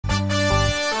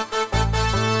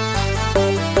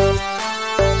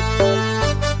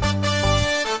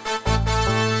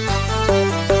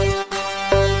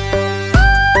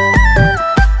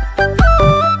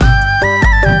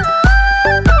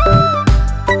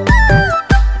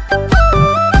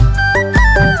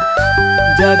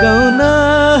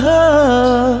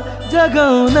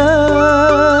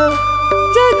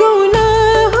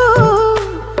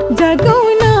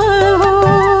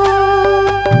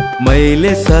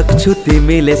सक्छु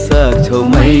तिमीले सक्छौ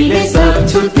मैले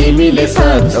सक्छु तिमीले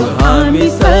सक्छौ हामी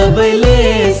सबैले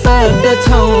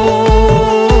सक्दछौ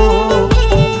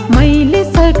मैले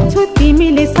सक्छु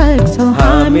तिमीले सक्छौ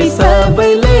हामी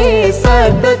सबैले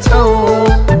सक्दछौ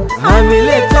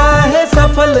हामीले चाहे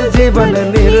सफल जीवन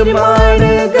निर्माण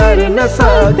गर्न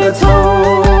सक्दछौ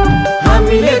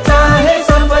हामीले चाहे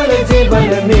सफल जीवन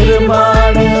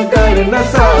निर्माण गर्न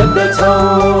सक्दछौ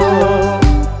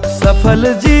सफल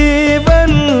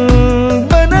जीवन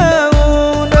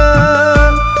बनाउन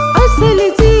असल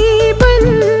जीवन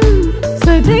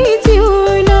सधैँ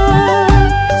जिउन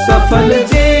सफल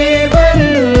जीवन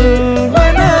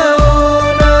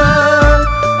बनाउन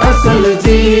असल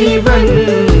जीवन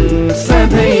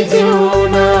सधैँ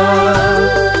जिउन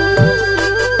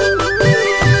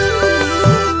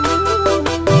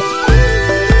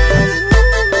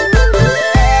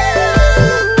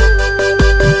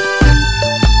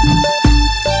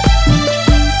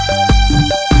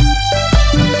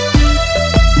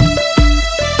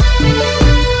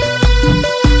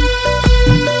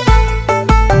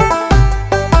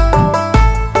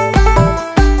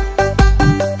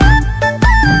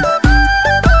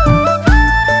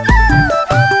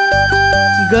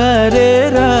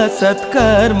गरेर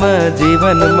सत्कर्म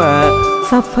जीवनमा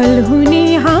सफल हुने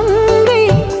हाम्रै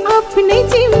आफ्नै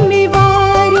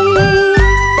जिम्मेवारी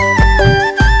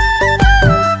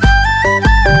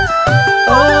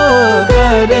ओ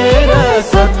गरेर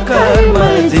सत्कर्म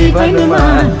जीवनमा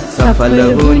सफल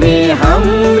हुने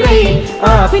हाम्रै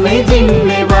आफ्नै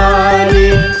जिम्मेवारी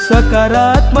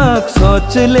सकारात्मक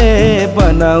सोचले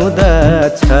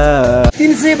बनाउँदछ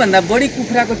 300 भन्दा बढी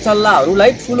कुखुराको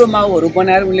चल्लाहरूलाई ठुलो माउहरू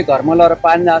बनाएर उनले घरमा लगेर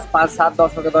 5-7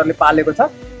 10 दरले पालेको छ।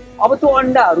 अब त्यो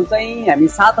अन्डाहरू चाहिँ हामी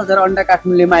 7000 अन्डा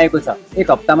काठमाडौँले मागेको छ।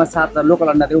 एक हप्तामा 7000 लोकल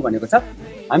अन्डा देऊ भनेको छ।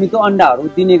 हामी त्यो अन्डाहरू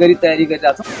दिने गरी तयारी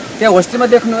गरिरहेका छौँ। त्यहाँ होस्टेलमा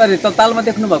देख्नु अरे तत्तालमा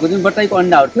देख्नु भएको जुन बटाईको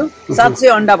अन्डाहरू थियो 700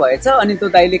 अन्डा भएछ। अनि त्यो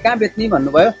दाइले कहाँ बेच्ने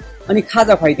भन्नुभयो अनि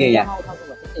खाजा खुवाइदिए यहाँ।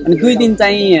 अनि 2 दिन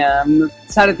चाहिँ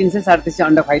 350-350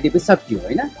 अन्डा खुवाइदिएपछि सकियो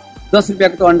होइन। 10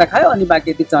 रुपियाँको त्यो अन्डा खायो अनि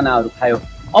बाँकी यति चनाहरू खायो।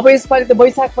 अब यसपालि त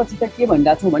वैशाख पछि त के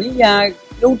भनिरहेको छौँ भने यहाँ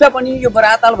एउटा पनि यो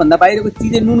बराताल भन्दा बाहिरको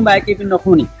चिजै नुन बाहेक केही पनि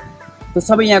नखुवाउने त्यो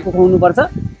सबै यहाँको खुवाउनुपर्छ।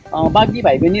 बाँकी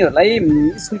भाइ बहिनीहरूलाई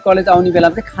स्कुल कलेज आउने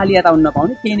बेलामा चाहिँ खाली हात आउनु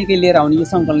नपाउने केही न केही लिएर आउने यो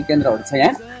सङ्कलन केन्द्रहरू छ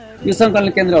यहाँ। यो सङ्कलन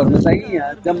केन्द्रहरूमा चाहिँ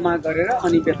जम्मा गरेर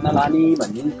अनि बेच्न लाने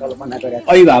भन्ने कल्पना गरेर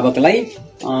अभिभावकलाई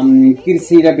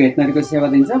कृषि र भेटनरीको सेवा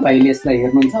दिन्छ। भाइले यसलाई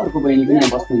हेर्नुहुन्छ। अर्को बहिनी पनि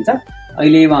यहाँ बस्नुहुन्छ।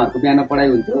 अहिले उहाँहरूको बिहान पढाइ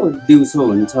हुन्थ्यो दिउँसो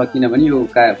हुन्छ किनभने यो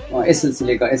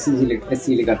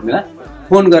एसएलसीले गर्नु बेला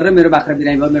फोन गरेर मेरो बाख्रा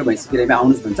बिरामी भयो मेरो भैँसी बिरामी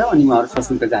आउनुहोस् भन्छ अनि उहाँहरू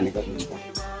सशुल्क जाने गर्नुहुन्छ।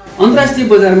 अन्तर्राष्ट्रिय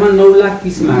बजारमा 9 लाख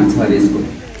पिस माग छ अरे यसको।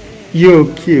 यो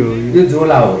के हो? यो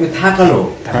झोला हो। यो थाकल हो।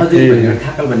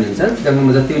 थाकल भन्ने हुन्छ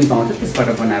जङ्गलमा जति पनि पाउँछ त्यसबाट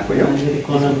बनाएको यो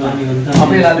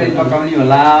सबैलाई पकाउने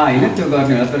होला होइन त्यो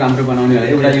गर्ने होला त्यो राम्रो बनाउने होला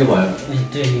एउटा यो भयो।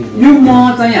 यो मह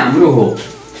चाहिँ हाम्रो हो।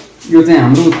 यो चाहिँ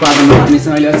हाम्रो उत्पादन हो।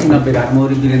 हामीसँग अहिले 80-90 घाट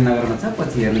मौरी वीरेन्द्रनगरमा छ।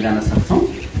 पछि हेर्न जान सक्छौँ।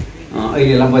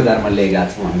 अहिलेलाई बजारमा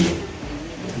ल्याइरहेको छौँ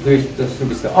हामीले जस्तो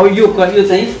विषय। अब यो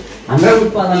चाहिँ हाम्रा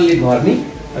उत्पादनले गर्ने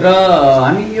र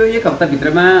हामी यो एक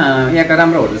हप्ताभित्रमा यहाँका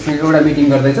राम्रो होटलसँग एउटा मिटिङ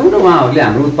गर्दैछौँ र उहाँहरूले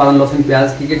हाम्रो उत्पादन लसुन प्याज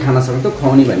के खान सक्छ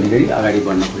खुवाउने भन्ने गरी अगाडि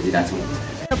बढ्न खोजिरहेछौँ।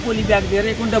 पोली ब्याग दिएर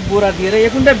 1 कुन्टा बोरा दिएर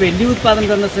 1 कुन्टा भेन्डी उत्पादन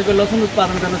गर्न सक्यो लसुन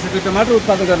उत्पादन गर्न सक्यो टमाटर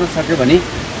उत्पादन गर्न सक्यो भने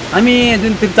हामी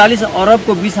जुन 43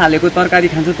 अरबको बिस हालेको तरकारी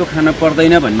खान्छौँ त्यो खान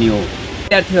पर्दैन भन्ने हो।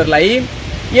 विद्यार्थीहरूलाई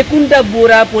 1 कुन्टा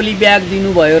बोरा पोली ब्याग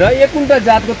दिनुभयो र 1 कुन्टा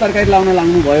जातको तरकारी लाउन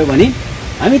लाग्नुभयो भने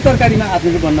हामी तरकारीमा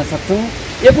आत्मनिर्भर बन्न सक्छौँ।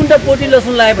 1 कुन्टा पोटी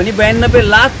लसुन लगायो भने 92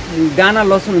 लाख गाना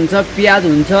लसुन हुन्छ प्याज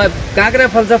हुन्छ काँक्रा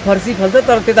फल्छ फर्सी फल्छ।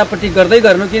 तर त्यतापट्टि गर्दै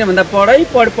गर्नु किन भन्दा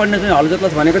पढ्न चाहिँ हलो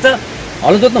जोत्लस भनेको छ।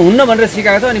 हलो जोत्न हुन्न भनेर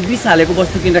सिकाएको छ। अनि 20 हालेको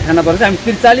वस्तु किनेर खान पर्छ। हामी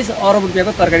 43 अरब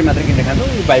रुपियाँको तरकारी मात्र किनेर खान्छौँ।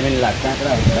 यो भाइ बहिनी लाग्छ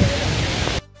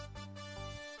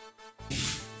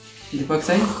दीपक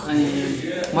चाहिँ अनि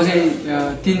म चाहिँ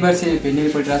 3 वर्ष भेन्डी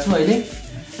पढिरहेको छु अहिले।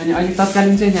 अनि अहिले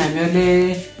तत्कालीन चाहिँ हामीहरूले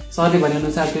सरले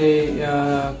भनेअनुसार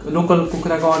चाहिँ लोकल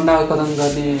कुखुराको अन्डा उत्पादन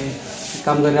गर्ने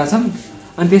काम गरिरहेछौँ।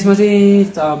 अनि त्यसमा चाहिँ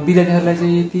विद्यार्थीहरूलाई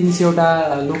चाहिँ 300वटा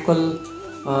लोकल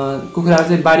कुखुराहरू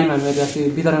चाहिँ बाढीमा हामीले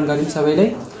वितरण गऱ्यौँ सबैलाई।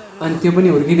 अनि त्यो पनि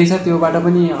हुर्किँदैछ। त्योबाट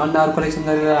पनि अन्डाहरू कलेक्सन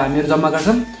गरेर हामीहरू जम्मा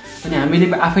गर्छौँ। अनि हामीले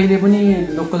आफैले पनि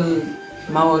लोकल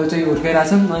माउहरू चाहिँ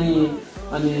हुर्काइरहेछौँ।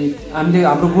 अनि हामीले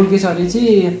हाम्रो गोल के छ भने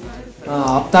चाहिँ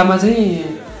हप्तामा चाहिँ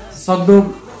सक्दो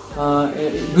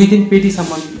 2-3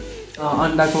 पेटीसम्म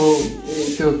अन्डाको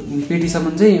त्यो पेटीसम्म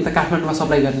चाहिँ यता काठमाडौँमा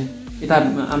सप्लाई गर्ने यता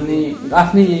हामीले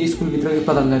आफ्नै स्कुलभित्र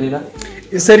उत्पादन गरेर।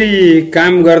 यसरी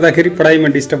काम गर्दाखेरि पढाइमा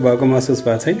डिस्टर्ब भएको महसुस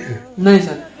भएको छैन? नै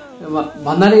सर।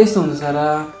 भन्नाले यस्तो हुन्छ सर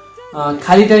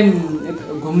खाली टाइम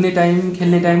घुम्ने टाइम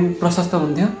खेल्ने टाइम प्रशस्त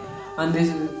हुन्थ्यो। अनि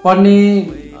पढ्ने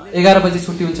 11 बजे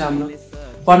छुट्टी हुन्छ हाम्रो।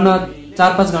 पढ्न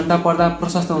 4-5 घन्टा पढ्दा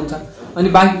प्रशस्त हुन्छ अनि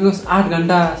बाँकीको 8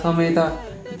 घन्टा समय त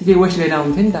त्यतिकै वेस्ट गरेर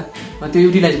आउँथ्यो नि त, त्यो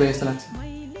युटिलाइज भयो जस्तो लाग्छ।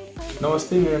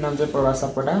 नमस्ते, मेरो नाम चाहिँ प्रभास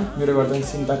सापकोटा, मेरो घर चाहिँ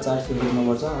सिन्ता 4 फिल्डमा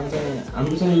पर्छ। अनि चाहिँ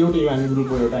हाम्रो चाहिँ एउटै हामी ग्रुप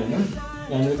हो एउटा होइन,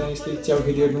 हामीले चाहिँ यस्तै च्याउ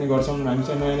खेतीहरू पनि गर्छौँ। हामी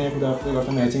चाहिँ नयाँ नयाँ कुराहरू पनि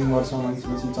गर्छौँ, ह्याचिङ गर्छौँ, अनि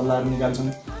चल्लाहरू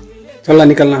निकाल्छौँ। चल्ला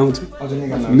निकाल्न आउँछ? हजुर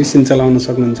निकाल्न मेसिन चलाउन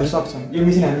सक्नुहुन्छ? सक्छौँ, यो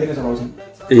मेसिन हामीले नै चलाउँछौँ।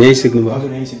 यहीँ सिक्नुभयो?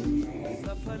 हजुर यहीँ सिक्नु।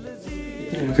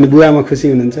 अनि बुवामा खुसी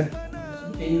हुनुहुन्छ?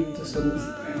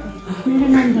 मेरो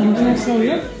नाम धनकुमार साई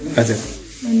हो। हजुर।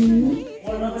 अनि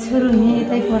छोरो हुने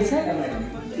यतै पर्छ।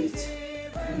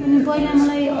 अनि पहिला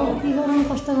मलाई अब के गरौँ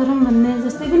कस्तो गरौँ भन्ने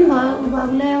जस्तै पनि भयो।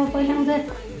 बाबुलाई अब पहिला त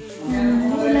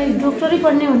उसलाई डक्टरै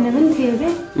पढ्ने भन्ने पनि थियो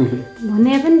क्या,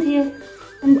 भन्ने पनि थियो।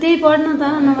 अनि त्यही पढ्नु त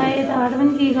नभए यताबाट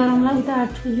पनि के गरौँला, उता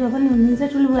ठुलो पनि हुनुहुन्छ,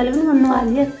 ठुलो बुवाले पनि भन्नुभएको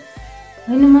थियो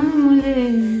होइन मम्मी मैले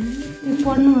यो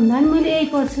पढ्नु भन्दा पनि मैले यही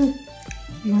पढ्छु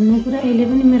भन्ने कुरा अहिले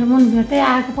पनि मेरो मन भेटै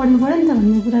आएको, पढ्नु पऱ्यो नि त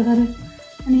भन्ने कुरा गरेँ।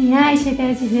 अनि यहाँ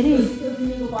आइसकेपछि फेरि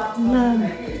ल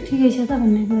ठिकै छ त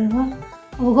भन्ने कुरा भयो।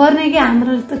 अब गर्ने कि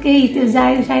हाम्रो त केही त्यो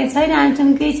जागिर सायद छैन,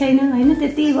 हामीसँग केही छैन होइन,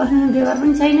 त्यति बस्नु व्यवहार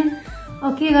पनि छैन।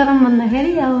 अब के गरौँ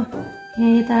भन्दाखेरि अब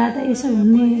यहाँ यता यसो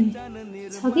हुने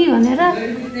छ कि भनेर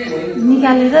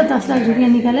निकालेर 10 लाख रुपियाँ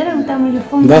निकालेर उता मैले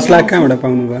 10 लाख कहाँबाट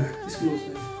पाउनु भयो?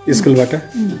 स्कुलबाट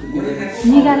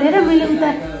निकालेर मैले उता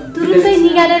तुरुन्तै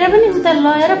निकालेर पनि उता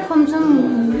लगेर फर्मसम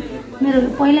मेरो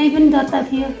पहिल्यै पनि दर्ता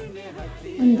थियो।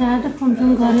 अनि त्यहाँबाट फर्मसम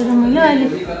गरेर मैले अहिले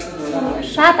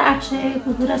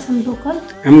 700-800 कुरा छन् लोकल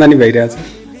आम्दानी भइरहेछ।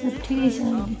 ठिकै छ,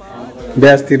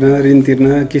 ब्याज तिर्न, ऋण तिर्न,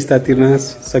 किस्ता तिर्न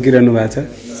सकिरहनु भएको छ?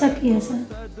 सकिएछ,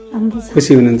 राम्रो छ।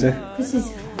 खुसी हुनुहुन्छ? खुसी छ।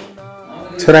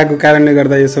 छोराको कारणले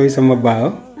गर्दा यो सबै सम्भव भयो?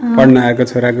 पढ्न आएको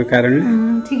छोराको कारणले?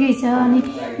 ठिकै छ। अनि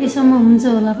यसम्म हुन्छ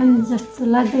होला पनि जस्तो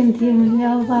लाग्दैन थियो मैले।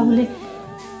 अब बाबुले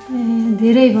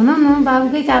धेरै भनौँ न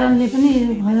बाबुकै कारणले पनि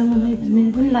भयो मलाई भन्ने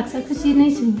पनि लाग्छ, खुसी नै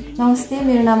छु। नमस्ते,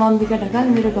 मेरो नाम अम्बिका ढकाल,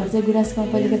 मेरो घर चाहिँ गुराँस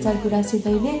गाउँपालिका 4 गुराँसी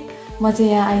दैले। म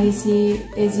चाहिँ यहाँ आइएससी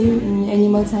एजी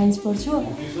एनिमल साइन्स पढ्छु।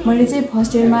 मैले चाहिँ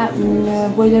फर्स्ट इयरमा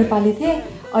ब्रोइलर पालेको थिएँ,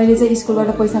 अहिले चाहिँ स्कुलबाट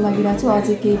पैसा मागिरहेको छु,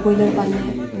 अझै केही ब्रोइलर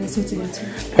पाल्ने सोचिरहेको छु।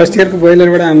 फर्स्ट इयरको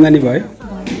ब्रोइलरबाट आम्दानी भयो?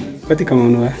 कति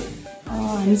कमाउनु भयो?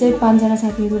 हामी चाहिँ 5 जना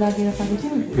साथीहरू राखेर पाएको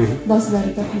थियौँ, 10,000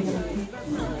 रुपियाँ फाइदा भएको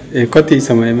थियो। ए कति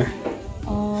समयमा?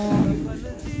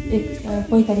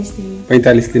 45 दिन।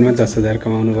 45 दिनमा 10,000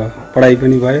 कमाउनु भयो, पढाइ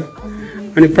पनि भयो।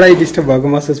 अनि पढाइ डिस्टर्ब भएको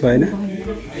महसुस भएन?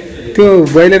 त्यो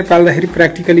ब्रोइलर पाल्दाखेरि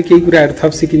प्र्याक्टिकली केही कुराहरू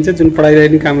थप सिकिन्छ जुन पढाइलाई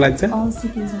पनि काम लाग्छ?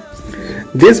 सिकिन्छ।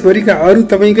 देशभरिका अरू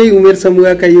तपाईँकै उमेर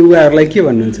समूहका युवाहरूलाई के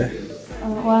भन्नुहुन्छ?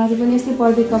 उहाँहरू पनि यस्तै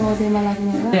पढ्दै कमाउँदैमा लाग्नु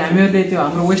होला। हामीहरूले त्यो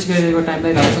हाम्रो वेस्ट गरेको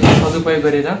टाइमलाई सदुपयोग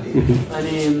गरेर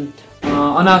अनि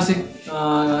अनावश्यक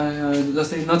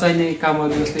जस्तै नचाहिने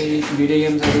कामहरू जस्तै भिडियो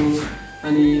गेम्सहरू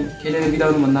अनि खेलेर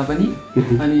बिताउनु भन्दा पनि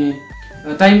अनि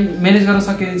टाइम म्यानेज गर्न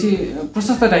सक्यो भने चाहिँ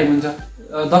प्रशस्त टाइम हुन्छ।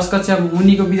 10 कक्षा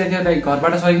मुनिको विद्यार्थीहरूलाई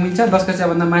घरबाट सहयोग मिल्छ, 10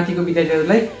 कक्षाभन्दा माथिको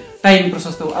विद्यार्थीहरूलाई टाइम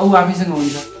प्रशस्त ऊ आफैसँग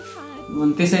हुन्छ।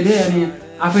 त्यसैले अनि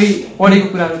आफै पढेको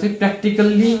कुराहरू चाहिँ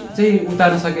प्र्याक्टिकल्ली चाहिँ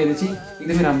उतार्न सक्यो भने चाहिँ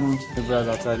एकदमै राम्रो हुन्छ। शिवराज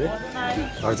आचार्य,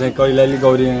 घर चाहिँ कैलाली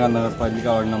गौरीगङ्गा नगरपालिका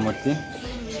वार्ड नम्बर 3।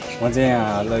 म चाहिँ यहाँ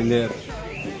हाल अहिले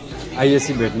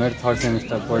आइएससी भेटनरी 3rd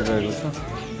सेमिस्टर पढिरहेको छु।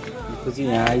 त्यसपछि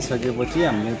यहाँ आइसकेपछि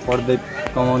हामीले पढ्दै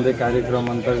कमाउँदै कार्यक्रम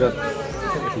अन्तर्गत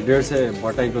 150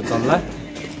 भटाइको चल्ला,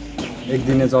 1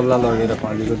 दिने चल्ला लगेर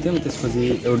पालेको थियौँ। त्यसपछि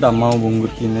एउटा माउ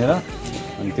भुङ्गुर किनेर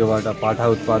अनि त्योबाट पाठा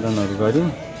उत्पादनहरू गऱ्यौँ,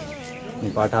 अनि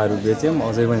पाठाहरू बेच्यौँ।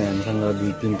 अझै पनि हामीसँग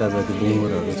 2-3टा जति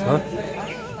भुङ्गुरहरू छ।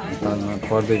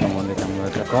 पढ्दै कमाउँदै काम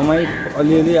गर्छ, कमाइ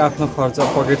अलिअलि आफ्नो खर्च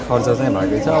पकेट खर्च चाहिँ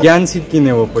भएकै छ। ज्ञान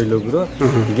सिक्किने हो पहिलो कुरो,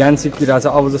 ज्ञान सिकिरहेछ।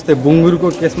 अब जस्तै बुङ्गुरको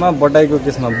केसमा, बटाईको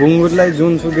केसमा बुङ्गुरलाई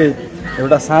जुनसुकै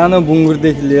एउटा सानो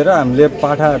बुङ्गुरदेखि लिएर हामीले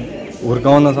पाठा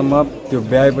हुर्काउनसम्म त्यो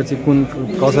ब्याएपछि कुन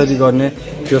कसरी गर्ने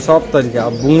त्यो सब तरिका।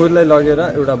 अब बुङ्गुरलाई लगेर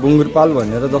एउटा बुङ्गुर पाल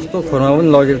भनेर जस्तो खोरमा पनि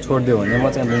लगेर छोडिदियो भने म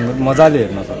चाहिँ बुङ्गुर मजाले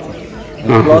हेर्न सक्छु।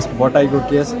 प्लस बटाईको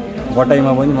केस,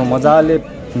 बटाईमा पनि म मजाले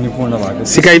निपुण भएको,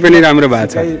 सिकाइ पनि राम्रो भएको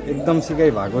छ, एकदम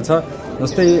सिकाइ भएको छ।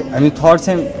 जस्तै हामी 3rd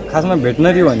खासमा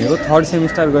भेटनरी भनेको 3rd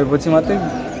सेमिस्टर गएपछि मात्रै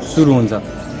सुरु हुन्छ।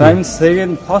 र हामी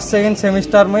 1st 2nd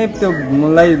सेमिस्टरमै त्यो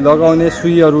मलाई लगाउने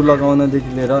सुईहरू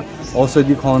लगाउनदेखि लिएर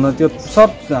औषधि खुवाउन त्यो सब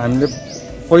हामीले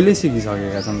पहिल्यै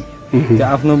सिकिसकेका छौँ। त्यो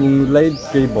आफ्नो बुङ्गुरलाई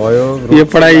केही भयो, यो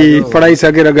पढाइ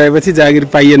सकेर गएपछि जागिर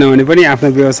पाइएन भने पनि आफ्नो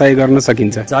व्यवसाय गर्न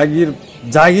सकिन्छ।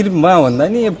 जागिरमा भन्दा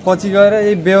नि पछि गएर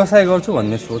यही व्यवसाय गर्छु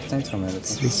भन्ने सोच चाहिँ छ मेरो।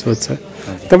 सोच छ।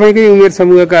 तपाईँकै उमेर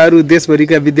समूहका अरू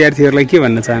देशभरिका विद्यार्थीहरूलाई के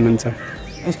भन्न चाहनुहुन्छ?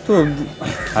 यस्तो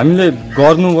हामीले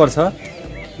गर्नुपर्छ,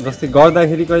 जस्तै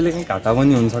गर्दाखेरि कहिलेकाहीँ घाटा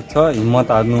पनि हुनसक्छ, हिम्मत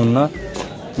हार्नुहुन्न।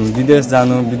 विदेश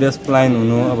जानु, विदेश पलायन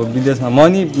हुनु, अब विदेशमा म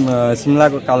नि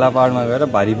सिमलाको कालापाहाडमा गएर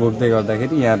भारी बोक्दै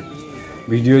गर्दाखेरि यहाँ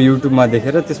भिडियो युट्युबमा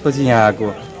देखेर त्यसपछि यहाँ आएको।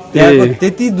 त्यहाँको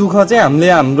त्यति दुःख चाहिँ हामीले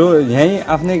हाम्रो यहीँ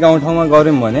आफ्नै गाउँठाउँमा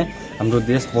गऱ्यौँ भने हाम्रो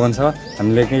देश बन्छ,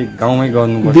 हामीले केही गाउँमै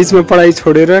गर्नुपर्छ। बिचमा पढाइ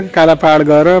छोडेर कालापाहाड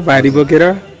गएर भारी बोकेर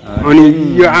अनि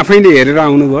यो आफैले हेरेर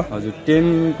आउनुभयो? हजुर,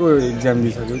 10 को एक्जाम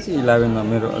दिइसकेपछि 11 मा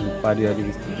मेरो अलिक पारिवारिक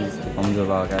स्थिति कमजोर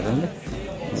भएको कारणले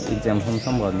एक्जाम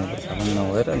समसम गर्नुपर्छ पनि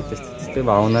नभएर त्यस्तै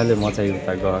भावनाले म चाहिँ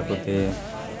उता गएको थिएँ।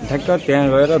 ठ्याक्क त्यहाँ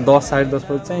गएर 10 साढे 10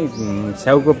 बजी चाहिँ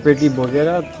स्याउको पेटी बोकेर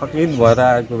थकित भएर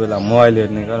आएको बेला मोबाइल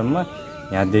हेर्ने क्रममा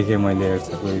यहाँ देखेँ मैले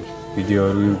कोही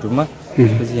भिडियोहरू युट्युबमा।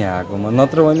 त्यसपछि यहाँ आएको म,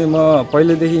 नत्र भने म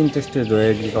पहिलेदेखि इन्ट्रेस्टेड हो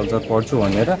एग्रिकल्चर पढ्छु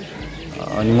भनेर।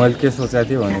 अनि मैले के सोचेको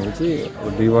थिएँ भनेपछि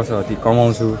 2 वर्ष जति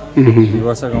कमाउँछु, 2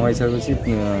 वर्ष कमाइसकेपछि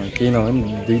केही नभए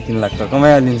 2-3 लाख त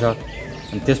कमाइहालिन्छ,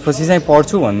 अनि त्यसपछि चाहिँ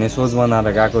पढ्छु भन्ने सोच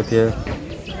बनाएर गएको थिएँ।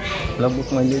 लगभग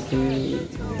मैले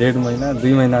 1.5 महिना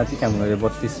 2 महिना जति काम गरेँ।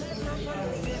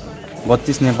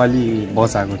 32 नेपाली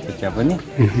बचाएको थिएँ त्यहाँ पनि।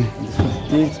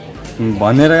 त्यही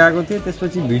भनेर गएको थिएँ।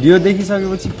 त्यसपछि भिडियो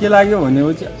देखिसकेपछि के लाग्यो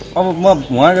भनेपछि अब म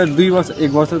वहाँ गएर 1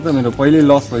 वर्ष त मेरो पहिल्यै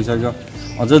लस भइसक्यो,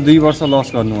 अझ 2 वर्ष लस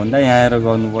गर्नुभन्दा यहाँ आएर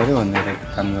गर्नु पर्यो भनेर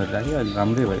काम गरिराखेँ। अहिले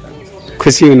राम्रै भइरहेको छ।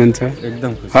 खुसी हुनुहुन्छ?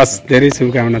 एकदम खुसी। हस्, धेरै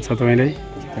शुभकामना छ तपाईँलाई।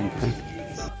 Thank you.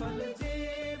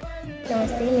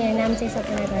 नमस्ते, मेरो नाम चाहिँ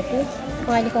सपना घटी, म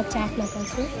अहिले कक्षा 8मा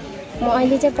पढ्छु। म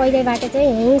अहिले चाहिँ पहिल्यैबाट चाहिँ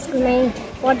यहीँ स्कुलमै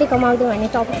पढ्दै कमाउँदै भन्ने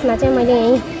टपिक्समा चाहिँ मैले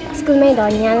यहीँ स्कुलमै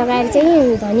धनियाँ लगाएर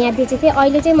चाहिँ धनियाँ बेचेको थिएँ।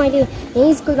 अहिले चाहिँ मैले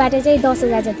यहीँ स्कुलबाट चाहिँ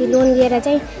 10,000 जति लोन लिएर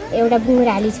चाहिँ एउटा बुङ्गुर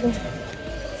हालेको छु।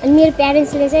 अनि मेरो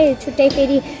प्यारेन्ट्सले चाहिँ छुट्टै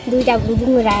फेरि 2टा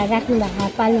बुङ्गुर राख्नु भएको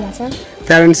पाल्नु भएको छ।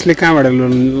 प्यारेन्ट्सले कहाँबाट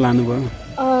लोन लानुभयो?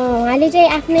 उहाँले चाहिँ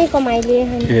आफ्नै कमाइले।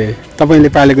 ए, तपाईँले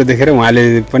पालेको देखेर उहाँले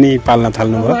पनि पाल्न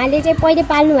थाल्नुभयो? उहाँले चाहिँ पहिले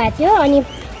पाल्नु भएको थियो, अनि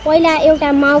पहिला एउटा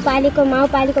माउ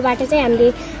पालेकोबाट चाहिँ हामीले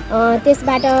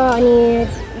त्यसबाट अनि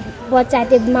बच्चा,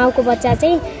 त्यो माउको बच्चा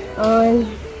चाहिँ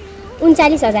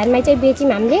 39,000मा चाहिँ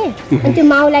बेच्यौँ हामीले। अनि त्यो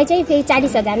माउलाई चाहिँ फेरि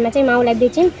 40,000मा चाहिँ माउलाई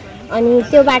बेच्यौँ। अनि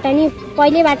त्योबाट नि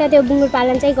पहिलेबाट त्यो बुङ्गुर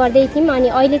पालन चाहिँ गर्दै थियौँ। अनि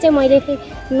अहिले चाहिँ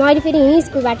मैले फेरि यहीँ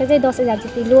स्कुलबाट चाहिँ 10,000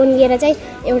 जति लोन लिएर चाहिँ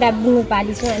एउटा बुङ्गुर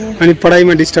पालेको छु। अनि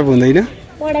पढाइमा डिस्टर्ब हुँदैन?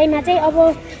 पढाइमा चाहिँ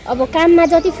अब काममा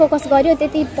जति फोकस गर्यो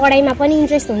त्यति पढाइमा पनि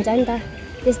इन्ट्रेस्ट हुन्छ नि त,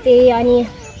 त्यस्तै। अनि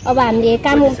अब हामीले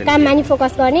काममा नि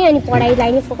फोकस गर्ने अनि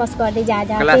पढाइलाई नि फोकस गर्दै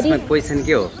जाँदा क्लासमा पोजिसन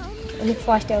के हो? अनि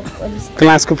फर्स्ट हो।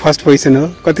 क्लासको फर्स्ट पोजिसन हो।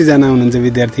 कतिजना हुनुहुन्छ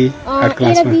विद्यार्थी आर्ट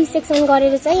क्लासमा? 20 सेक्सन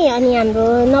गरेर चाहिँ अनि हाम्रो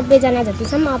 90 जना जति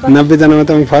छौँ। अब 90 जनामा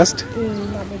तपाईँ फर्स्ट?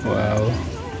 वाउ,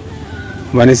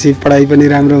 भनेपछि पढाइ पनि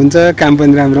राम्रो हुन्छ, काम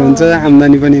पनि राम्रो हुन्छ,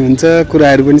 आम्दानी पनि हुन्छ,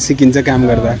 कुराहरू पनि सिकिन्छ काम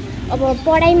गर्दा। अब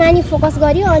पढाइमा नि फोकस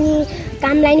गर्यो अनि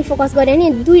कामलाई नि फोकस गर्यो भने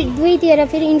दुवैतिर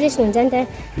फेरि इन्ट्रेस्ट हुन्छ नि त।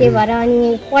 त्यही भएर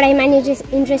अनि पढाइमा नि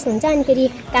इन्ट्रेस्ट हुन्छ अनि फेरि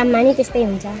काममा नि त्यस्तै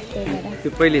हुन्छ। त्यही भएर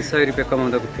त्यो पहिले 100 रुपियाँ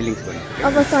कमाउँदाको फिलिङ्स भयो?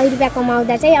 अब 100 रुपियाँ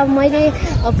कमाउँदा चाहिँ अब मैले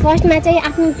फर्स्टमा चाहिँ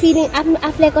आफ्नो फिलिङ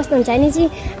आफूलाई कस्तो हुन्छ भने चाहिँ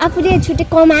आफूले छुट्टै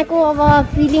कमाएको अब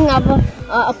फिलिङ अब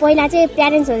पहिला चाहिँ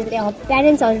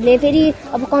प्यारेन्ट्सहरूले फेरि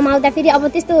अब कमाउँदा फेरि अब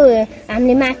त्यस्तो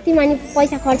हामीले माग्थ्यौँ अनि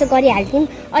पैसा खर्च गरिहाल्थ्यौँ।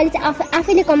 अहिले चाहिँ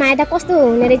आफैले कमाएर कस्तो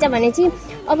हुने रहेछ भने चाहिँ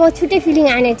अब छुट्टै फिलिङ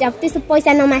आउने चाहिँ अब त्यस्तो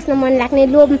पैसा नमास्न मन लाग्ने,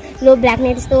 लोभ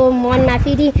लाग्ने, त्यस्तो मनमा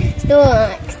फेरि त्यस्तो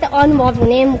अनुभव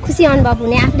हुने, खुसी अनुभव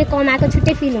हुने, आफूले कमाएको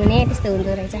छुट्टै फिल हुने, त्यस्तो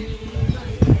हुँदो रहेछ।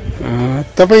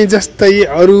 तपाईँ जस्तै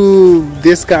अरू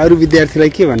देशका अरू विद्यार्थीलाई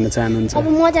के भन्न चाहनुहुन्छ? अब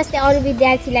म जस्तै अरू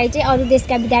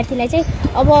देशका विद्यार्थीलाई चाहिँ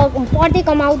अब पढ्दै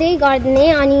कमाउँदै गर्ने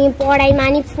अनि पढाइमा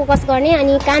नि फोकस गर्ने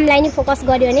अनि कामलाई नि फोकस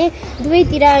गर्यो भने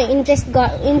दुवैतिर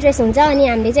इन्ट्रेस्ट हुन्छ। अनि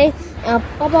हामीले चाहिँ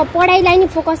अब पढाइलाई नि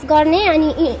फोकस गर्ने अनि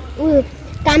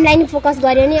कामलाई नि फोकस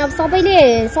गर्यो भने अब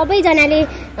सबैजनाले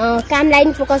कामलाई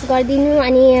नि फोकस गरिदिनु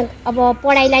अनि अब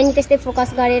पढाइलाई नि त्यस्तै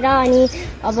फोकस गरेर अनि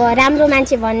अब राम्रो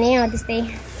मान्छे भन्ने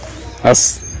त्यस्तै।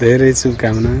 हस्, धेरै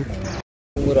शुभकामना।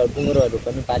 बुङ्गुरहरू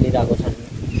पनि पालिरहेको छन्,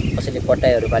 कसैले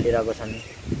पटाइहरू पालिरहेको छन्,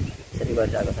 यसरी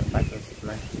गरिरहेको छन्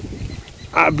पार्टनरसिपमा।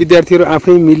 विद्यार्थीहरू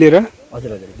आफै मिलेर?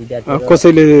 हजुर, विद्यार्थी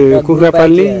कसैले कुखुरा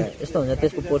पाल्ने यस्तो हुन्छ।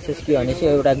 त्यसको प्रोसेस के भने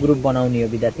चाहिँ एउटा ग्रुप बनाउने हो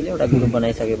विद्यार्थीले। एउटा ग्रुप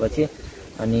बनाइसकेपछि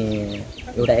अनि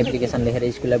एउटा एप्लिकेसन लेखेर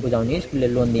स्कुललाई बुझाउने, स्कुलले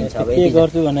लोन दिन्छ। अब के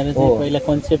गर्छु भनेर चाहिँ पहिला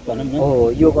कन्सेप्ट भनौँ न,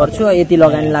 हो यो गर्छु, यति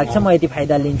लगानी लाग्छ, म यति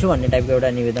फाइदा लिन्छु भन्ने टाइपको एउटा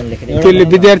निवेदन लेखेर। त्यसले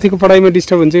विद्यार्थीको पढाइमा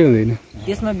डिस्टर्ब हुन्छ कि हुँदैन?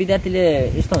 त्यसमा विद्यार्थीले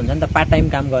यस्तो हुन्छ नि त, पार्ट टाइम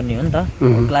काम गर्ने हो नि त।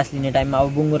 क्लास लिने टाइममा अब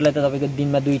बुङ्गुरलाई त तपाईँको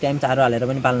दिनमा 2 टाइम चारो हालेर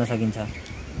पनि पाल्न सकिन्छ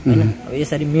होइन। अब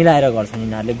यसरी मिलाएर गर्छन्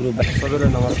यिनीहरूले ग्रुपबाट। सबैलाई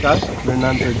नमस्कार, मेरो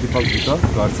नाम चाहिँ दिपक विक,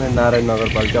 घर चाहिँ नारायण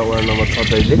नगरपालिका वार्ड नम्बर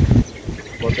 27।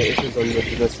 म चाहिँ यसै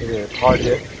जनजाति 3rd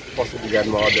इयर पशु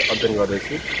विज्ञानमा अध्ययन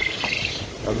गर्दैछु।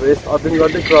 हाम्रो यस अध्ययन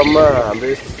गर्ने क्रममा हाम्रो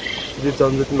यस श्री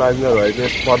जनजाति माझमा भएको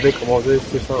यस पढ्दै कमाउँदै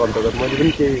शीर्षक अन्तर्गत मैले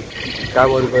पनि केही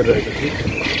कामहरू गरिरहेको छु।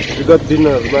 विगत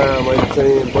दिनहरूमा मैले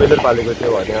चाहिँ ब्रोइलर पालेको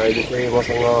थियो भने अहिले चाहिँ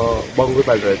मसँग बङ्गुर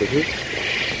पालिरहेको थिएँ।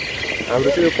 हाम्रो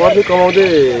चाहिँ यो पढ्दै कमाउँदै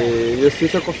यो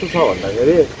शीर्षक कस्तो छ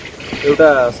भन्दाखेरि एउटा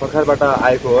सरकारबाट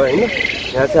आएको हो होइन।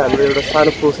 यहाँ चाहिँ हाम्रो एउटा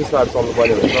सानो प्रोसेसबाट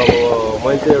चल्नुपर्ने हुन्छ। अब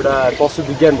मैले चाहिँ एउटा पशु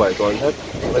विज्ञान भएको अनुसार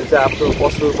मैले चाहिँ आफ्नो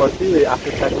पशुप्रति आफ्नो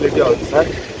फ्यासिलिटी अनुसार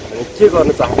अनि के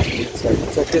गर्न चाहन्छु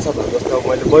इच्छा के छ भने जस्तो अब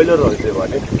मैले ब्रोइलरहरू चाहिँ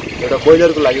भने एउटा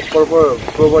ब्रोइलरको लागि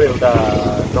प्रोपर एउटा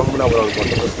नमुना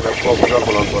बनाउनुपर्छ, जसलाई प्रपोजल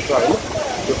बनाउनुपर्छ होइन।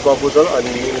 त्यो प्रपोजल अनि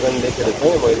निवेदन लेखेर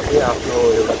चाहिँ मैले चाहिँ आफ्नो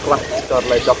एउटा क्लास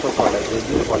टिचरलाई डक्टर सरलाई चाहिँ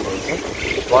दिनुपर्ने हुन्छ।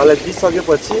 उहाँलाई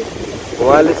दिइसकेपछि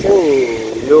उहाँले चाहिँ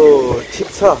यो ठिक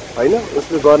छ होइन,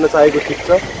 उसले गर्न चाहेको ठिक छ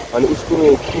अनि उसको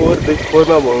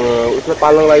खोरमा उसलाई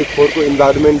पाल्नको लागि खोरको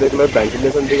इन्भाइरोमेन्टदेखि लिएर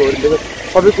भेन्टिलेसनदेखि ओरिएन्टेसन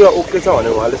सबै कुरा ओके छ भने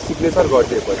उहाँले सिग्नेचर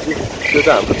गरिदिएपछि त्यो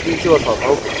चाहिँ हाम्रो प्रिन्सिपल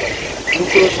सरसँग पुग्छ।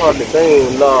 प्रिन्सिपल सरले चाहिँ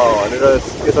ल भनेर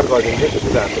सिग्नेचर गरिदिन्छ। त्यसपछि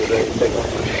हामीले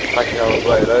शाखामा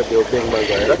गएर त्यो ब्याङ्कमा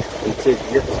गएर चेक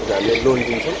दिए त्यसपछि हामीले लोन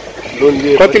दिन्छौँ। लोन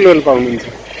दिए कति लोन पाउनुहुन्छ?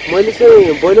 मैले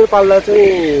चाहिँ ब्रोइलर पाल्दा चाहिँ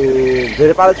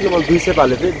धेरै पालेको थिएँ, मैले 200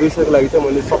 पालेको थिएँ। 200को लागि चाहिँ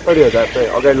मैले 70,000 चाहिँ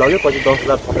अगाडि लगेँ, पछि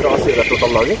 10,000 थपेर 80,000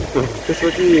 टोटल लगेँ।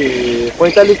 त्यसपछि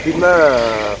 45 दिनमा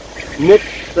नेट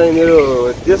चाहिँ मेरो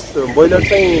त्यस ब्रोइलर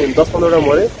चाहिँ 10-15वटा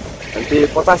मऱ्यो अनि त्यो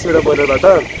 85वटा ब्रोइलरबाट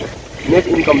नेट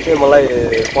इन्कम चाहिँ मलाई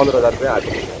 15,000 रुपियाँ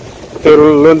आएको। त्यो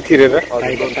लोन तिरेर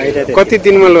कति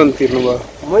दिनमा लोन तिर्नुभयो?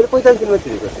 मैले 45 दिनमा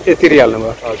तिरेको। ए तिरिहाल्नु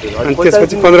भयो? हजुर। अनि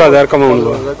त्यसपछि 15,000 कमाउनु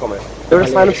भयो? एउटा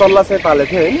सानो चल्ला चाहिँ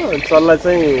पालेको थिएँ होइन। चल्ला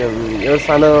चाहिँ एउटा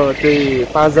सानो त्यही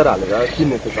 5,000 हालेर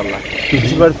किनेको थियो चल्ला।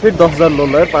 त्यसबाट फेरि 10,000 लोन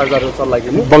लगाएर 5,000को चल्ला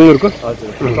किनेँ बङ्गुरको। हजुर।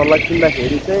 चल्ला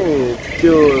किन्दाखेरि चाहिँ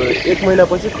त्यो 1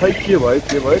 महिनापछि खै के भयो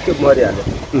त्यो मरिहाल्यो।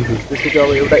 त्यसपछि अब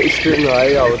एउटा स्टुडेन्ट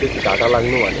आयो, अब त्यति घाटा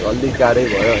लाग्नु भनेको अलिक गाह्रै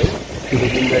भयो है।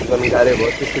 इन्भेस्ट गर्नु गाह्रै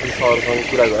भयो। त्यसपछि सरसँग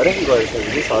कुरा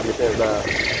गरिसकेपछि सरले चाहिँ एउटा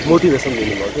मोटिभेसन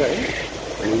दिनुभयो क्या होइन।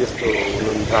 अनि यस्तो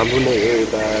राम्रो नै हो,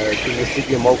 एउटा तिमीले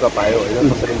सिक्ने मौका पायो होइन।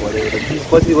 कसरी मऱ्यो एउटा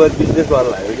पछि गएर बिजनेस गर्न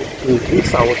लाग्यो भने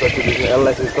रिक्स आउँछ, त्यो बिजनेस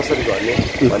एनालाइसिस कसरी गर्ने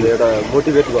भनेर एउटा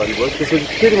मोटिभेट गर्नुभयो। त्यसपछि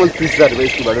फेरि मैले 30,000 रुपियाँ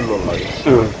स्कुलबाट लोन लगेँ।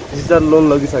 30,000 लोन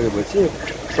लगिसकेपछि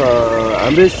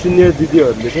हाम्रै सिनियर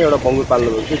दिदीहरूले चाहिँ एउटा बङ्गुर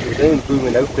पाल्नुभएको थियो, त्यो चाहिँ 2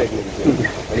 महिनाको प्रेग्नेन्ट थियो।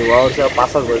 अनि उहाँहरू चाहिँ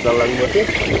पास आउट गरेर लाग्नुभएको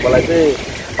थियो। मलाई चाहिँ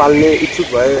पाल्ने इच्छुक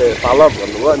भए पाल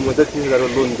भन्नुभयो। अनि म चाहिँ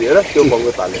 30,000 लोन दिएर त्यो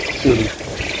बङ्गुर पालेँ।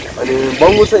 अनि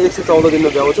बङ्गुर चाहिँ 114 दिनमा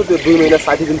ब्याउँछ। त्यो 2 महिना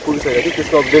 60 दिन पुगिसकेको थियो।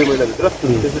 त्यसको अब 1.5 महिनाभित्र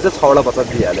त्यसपछि चाहिँ 6वटा बच्चा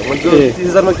दिइहाल्यो। मैले जो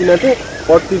 30,000मा किनेको थिएँ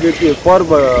प्रति व्यक्ति पर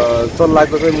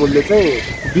चल्लाको चाहिँ मूल्य चाहिँ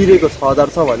बिरेको 6,000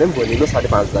 छ भने भोलिको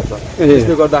 5,500 छ।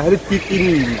 त्यसले गर्दाखेरि ती 3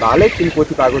 भाले 3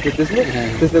 पोथी पाएको थियो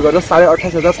त्यसले गर्दा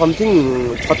 28,500 समथिङ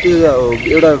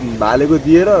 36 एउटा भालेको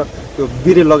दिएर त्यो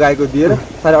बिरे लगाएको दिएर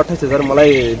 28,500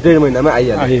 मलाई 1.5 महिनामा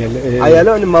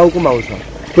आइहाल्यो। अनि माउको माउ छ,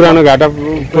 पुरानो घाटा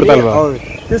पुर्ताल भयो।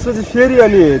 त्यसपछि फेरि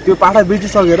अनि त्यो पाठा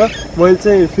बेचिसकेर मैले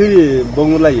चाहिँ फेरि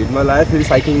बङ्गुरलाई हिटमा लगाएँ। फेरि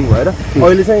साइक्लिङ भएर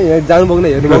अहिले चाहिँ यहाँ जानु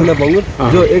बग्ने बङ्गुर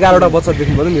जो 11वटा बच्चा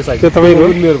देख्नु पर्यो मेरो साइकल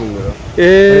मेरो बङ्गुर हो।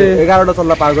 11वटा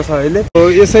चल्ला पाएको छ अहिले।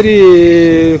 यसरी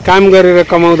काम गरेर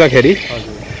कमाउँदाखेरि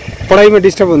पढाइमा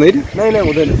डिस्टर्ब हुँदैन? नै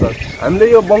हुँदैन सर।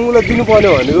 हामीले यो बङ्गुरलाई दिनुपर्ने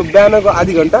भनेको बिहानको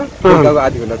आधी घन्टा बेलुकाको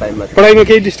आधी घन्टा टाइममा। पढाइमा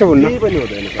केही डिस्टर्ब हुन्न? केही पनि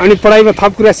हुँदैन। अनि पढाइमा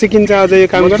थप कुरा सिकिन्छ अझ यो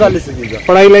काम गर्दा? सिकिन्छ।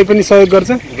 पढाइलाई पनि सहयोग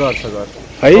गर्छ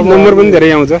है? नम्बर पनि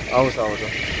धेरै आउँछ? आउँछ।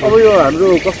 अब यो हाम्रो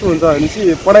कस्तो हुन्छ भनेपछि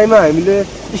पढाइमा हामीले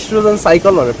स्ट्रोजन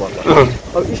साइकल भनेर पढ्छ।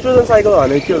 अब स्ट्रोजन साइकल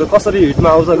भनेको के हो, कसरी हिटमा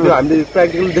आउँछ त्यो हामीले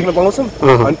प्र्याक्टिकल देख्न पाउँछौँ।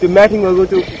 अनि त्यो म्याटिङहरूको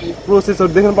त्यो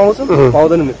प्रोसेसहरू देख्न पाउँछौँ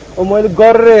पाउँदैन नि। अब मैले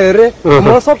गरेर हेरेँ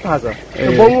मलाई सब थाहा छ।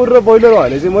 बङ्गुर र ब्रोइलर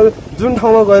भने चाहिँ मैले जुन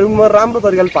ठाउँमा गएर म राम्रो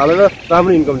तरिकाले पालेर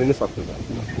राम्रो इन्कम लिन सक्छु।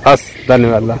 हस्,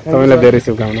 धन्यवाद। ल तपाईँलाई धेरै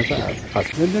शुभकामना छ। हस्।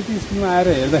 जति स्कुलमा आएर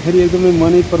हेर्दाखेरि एकदमै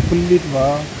मनै प्रफुल्लित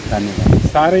भयो।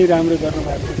 धन्यवाद। साह्रै राम्रो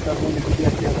गर्नुभएको छ सर। मैले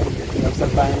विद्यार्थीहरू अवसर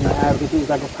पाएँ, आएपछि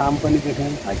उताको फार्म पनि देखेँ।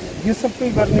 यो सबै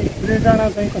गर्ने प्रेरणा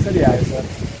चाहिँ कसरी आयो सर?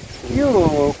 यो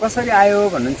कसरी आयो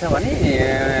भन्नुहुन्छ भने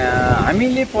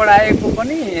हामीले पढाएको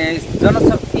पनि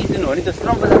जनशक्ति जुन हो नि त्यो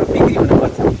श्रम बजारमा बिक्री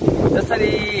हुनुपर्छ।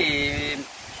 जसरी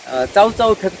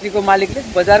चाउचाउ फ्याक्ट्रीको मालिकले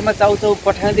बजारमा चाउचाउ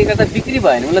पठाउँदै गर्दा बिक्री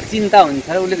भयो भने उसलाई चिन्ता हुन्छ।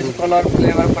 उसले त्यसको colour,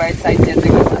 flavour, price, size change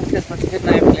गर्छ। त्यसपछि फेरि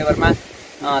नयाँ फ्लेभरमा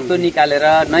त्यो निकालेर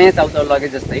नयाँ चाउचाउ लगे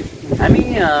जस्तै हामी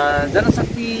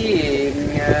जनशक्ति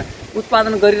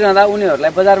उत्पादन गरिरहँदा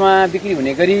उनीहरूलाई बजारमा बिक्री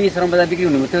हुने गरी श्रम बजार बिक्री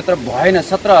हुने थियो। तर भएन।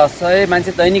 1700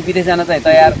 मान्छे दैनिक विदेश जान चाहिँ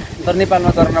तयार, तर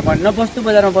नेपालमा गर्न पर्ने। न वस्तु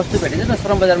बजारमा वस्तु भेटिन्छ, न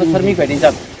श्रम बजारमा श्रमिक भेटिन्छ।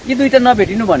 यी दुईटा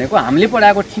नभेटिनु भनेको हामीले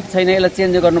पढाएको ठिक छैन, यसलाई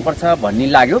चेन्ज गर्नुपर्छ भन्ने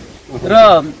लाग्यो। र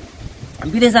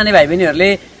विदेश जाने भाइ बहिनीहरूले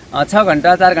 6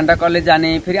 घन्टा 4 घन्टा कलेज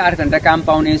जाने, फेरि 8 घन्टा काम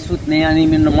पाउने, सुत्ने, अनि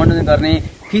मनोरञ्जन गर्ने,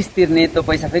 फिस तिर्ने, त्यो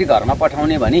पैसा फेरि घरमा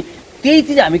पठाउने भने त्यही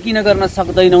चिज हामी किन गर्न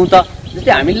सक्दैनौँ त?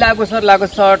 जस्तै हामीले लागु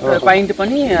सर्ट प्यान्ट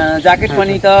पनि ज्याकेट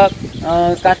पनि त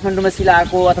काठमाडौँमा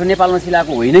सिलाएको अथवा नेपालमा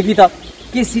सिलाएको होइन कि त?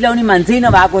 के सिलाउने मान्छे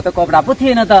नभएको त कपडा पो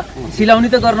थिएन त सिलाउने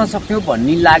त गर्न सक्थ्यौ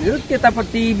भन्ने लाग्यो।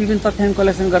 त्यतापट्टि विभिन्न तथ्याङ्क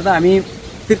कलेक्सन गर्दा हामी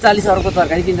 43 अर्बको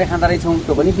तरकारी किनेर खाँदा रहेछौँ,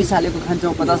 त्यो पनि बिसालेको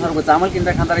खान्छौँ। 50 अर्बको चामल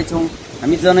किनेर खाँदा रहेछौँ।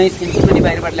 हामी जनै सिन्की पनि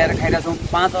बाहिरबाट ल्याएर खाइरहेछौँ।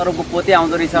 5 अर्बको पोते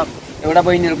आउँदो रहेछ। एउटा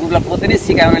बहिनीहरू ग्रुपलाई पोते नै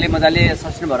सिकाउनाले मजाले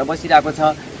सस्टेन भएर बसिरहेको छ।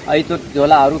 अहिले त्यो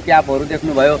झोलाहरू क्यापहरू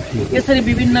देख्नुभयो। यसरी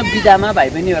विभिन्न विधामा भाइ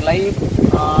बहिनीहरूलाई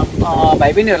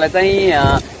चाहिँ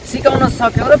सिकाउन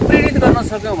सक्यौँ र प्रेरित गर्न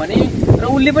सक्यौँ भने र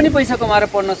उसले पनि पैसा कमाएर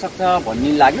पढ्न सक्छ भन्ने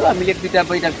लाग्यो। हामीले 1-2टा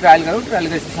पहिला ट्रायल गऱ्यौँ। ट्रायल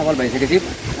गरेपछि सफल भइसकेपछि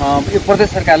यो प्रदेश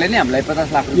सरकारले नै हामीलाई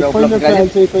 50 लाख रुपियाँ उपलब्ध गरायो।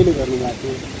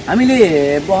 हामीले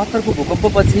 72 को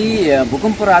भूकम्पपछि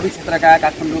भूकम्प प्रभावित क्षेत्रका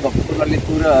काठमाडौँ, भक्तपुर,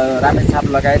 ललितपुर, रामेछाप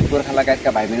लगायत गोर्खा लगायतका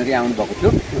भाइ बहिनीहरू आउनु भएको थियो।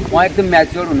 उहाँ एकदम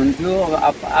म्याच्योर हुनुहुन्थ्यो,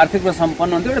 आर्थिक रूपमा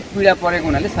सम्पन्न हुन्थ्यो। एउटा पीडा परेको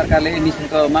हुनाले सरकारले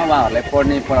निःशुल्कमा उहाँहरूलाई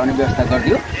पढाउने व्यवस्था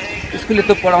गरिदियो। स्कुलले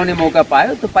त्यो पढाउने मौका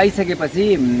पायो। त्यो पाइसकेपछि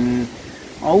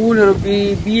उनीहरू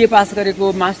बिए पास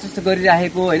गरेको, मास्टर्स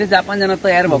गरिरहेको होइन, जापान जान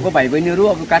तयार भएको भाइ बहिनीहरू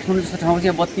अब काठमाडौँ जस्तो ठाउँमा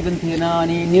चाहिँ बत्ती पनि थिएन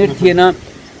अनि नेट थिएन।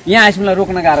 यहाँ आएपछि मलाई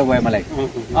रोक्न गाह्रो भयो मलाई।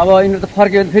 अब यिनीहरू त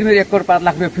फर्क्यो भने फेरि मेरो 1 करोड 5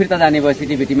 लाख रुपियाँ फिर्ता जाने भयो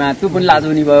सिटिभिटीमा। त्यो पनि लाज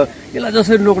हुने भयो। यसलाई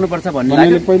जसरी रोक्नुपर्छ भन्ने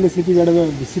लाग्यो। पहिले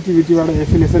सिटिभिटीबाट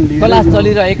एफिलिएसन क्लास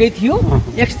चलिरहेकै थियो।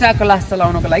 एक्स्ट्रा क्लास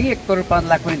चलाउनको लागि 1 करोड 5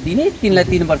 लाख पनि दिने, तिनलाई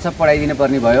 3 वर्ष पढाइदिनु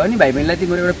पर्ने भयो। अनि भाइ बहिनीलाई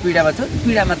तिम्रो एउटा पीडामा छ,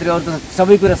 पीडा मात्रै, अरू त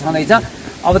सबै कुरा छँदैछ।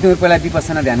 अब तिम्रो पहिला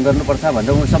विपसना ध्यान गर्नुपर्छ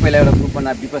भनेर म सबैलाई एउटा ग्रुप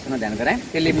बनाएर विपसना ध्यान गराएँ।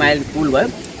 त्यसले माइल कुल भयो।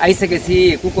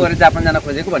 आइसकेपछि कुकुरहरू जापान जान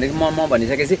खोजेको भनेको म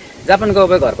भनिसकेपछि जापान गयो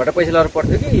भए घरबाट पैसा लगाएर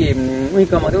पर्थ्यो कि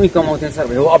उहीँ कमाउँथ्यो सर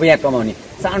भयो। अब यहाँ कमाउने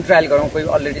साउन्ड ट्रायल गरौँ, कोही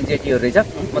अलरेडी जेटीहरू रहेछ,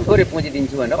 म थोरै पुँजी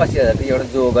दिन्छु भनेर 80,000 एउटा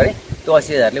जो गरेँ। त्यो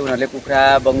 80,000ले उनीहरूले कुखुरा,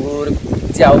 बङ्गुर,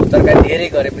 च्याउ, तरकारी धेरै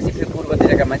गरेपछि फेरि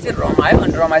पूर्वतिरका मान्छे रमायो।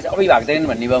 अनि रमाएपछि अब भाग्दैन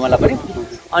भन्ने भयो मलाई पनि।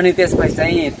 अनि त्यसपछि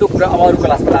चाहिँ त्यो कुरा अब अरू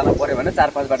क्लासमा लानु पऱ्यो भने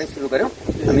 4-5बाटै सुरु गऱ्यौँ।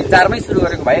 हामी 4मै सुरु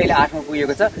गरेको भाइ अहिले 8मा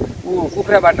पुगेको छ।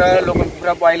 कुखुराबाट लोकल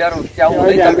कुखुरा, ब्रोइलर, च्याउ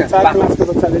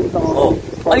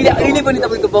अहिले पनि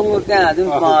तपाईँको बङ्गुर त्यहाँ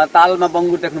जुन तालमा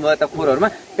बङ्गुर देख्नुभयो त खोरहरूमा,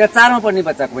 त्यहाँ 4मा पढ्ने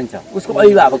बच्चाको पनि छ। उसको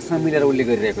अभिभावकसँग मिलेर उसले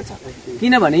गरिरहेको छ।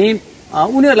 किनभने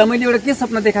उनीहरूलाई मैले एउटा के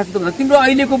सपना देखाएको छु त भन्दा तिम्रो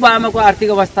अहिलेको बाबामाको आर्थिक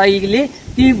अवस्थाले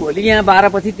तिमी भोलि यहाँ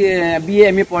 12 पछि बिए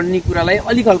एमए पढ्ने कुरालाई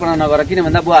अलिक कल्पना नगर। किन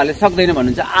भन्दा बुवाहरूले सक्दैन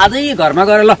भन्नुहुन्छ। आजै घरमा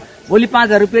गएर ल भोलि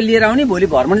 5,000 रुपियाँ लिएर आउने, भोलि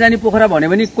भ्रमण जाने पोखरा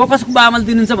भन्यो भने कसको बाबाले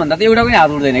दिनुहुन्छ भन्दा त एउटा पनि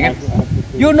हात उठ्दैन क्या।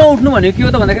 यो नउठ्नु भनेको के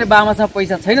हो त भन्दाखेरि बाबासँग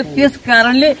पैसा छैन। त्यस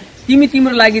कारणले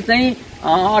तिम्रो लागि चाहिँ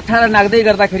 18 नाग्दै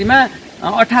गर्दाखेरिमा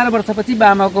 18 वर्षपछि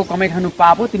बाबाको कमाइ खानु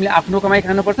पापो, तिमीले आफ्नो कमाइ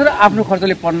खानुपर्छ र आफ्नो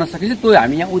खर्चले पढ्न सकिन्छ। त्यो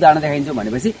हामी यहाँ उदाहरण देखाइन्छौँ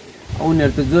भनेपछि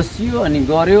उनीहरू त जोसियो अनि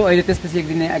गऱ्यो। अहिले त्यसपछि एक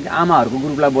दिन आमाहरूको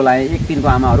ग्रुपलाई बोलाएँ। 1 दिनको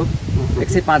आमाहरू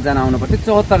 105 जना आउनु पर्थ्यो,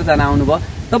 74 जना आउनुभयो।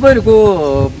 तपाईँहरूको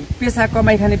पेसा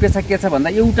कमाइ खाने पेसा के छ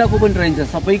भन्दा एउटाको पनि रहन्छ,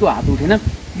 सबैको हात उठेन।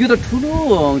 यो त ठुलो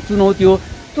चुनौती हो।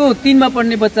 त्यो 3मा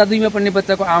पढ्ने बच्चा, 2मा पढ्ने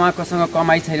बच्चाको आमाकोसँग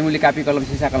कमाइ छैन, उसले कापी कलम,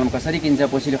 सिसा कलम कसरी किन्छ,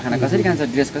 पोसिलो खाना कसरी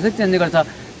खान्छ, ड्रेस कसरी चेन्ज गर्छ।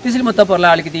 त्यसैले म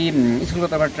तपाईँहरूलाई अलिकति स्कुलको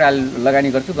तर्फबाट ट्रायल लगानी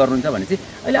गर्छु, गर्नुहुन्छ भने चाहिँ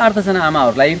अहिले 8 जना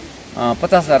आमाहरूलाई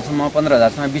 50,000सम्म,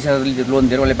 15,000सम्म, 20,000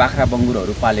 लोन दिएर उसले बाख्रा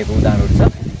बङ्गुरहरू पालेको उदाहरणहरू छ।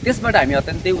 त्यसबाट हामी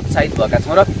अत्यन्तै उत्साहित भएका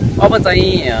छौँ र अब चाहिँ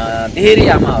धेरै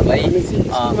आमाहरूलाई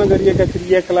गरिएका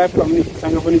क्रियाकलाप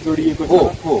कम्युनिटीसँग पनि जोडिएको छ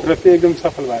र त्यो एकदम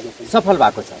सफल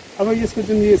भएको छ। अब यसको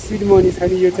जुन यो सिडमनी छ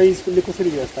नि, यो चाहिँ स्कुलले कसरी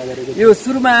व्यवस्था गरेको? यो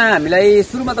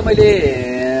सुरुमा त मैले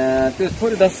त्यो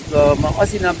थोरै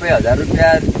 80-90 हजार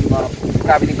रुपियाँ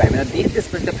प्राविधिक भाइ बहिनीलाई दिएँ।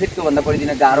 त्यसपछि त फेरि त्योभन्दा बढी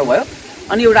दिन गाह्रो भयो।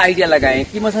 अनि एउटा आइडिया लगाएँ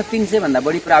कि मसँग 300 भन्दा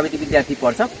बढी प्राविधिक विद्यार्थी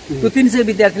पढ्छ। त्यो 300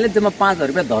 विद्यार्थीले जम्मा 5,000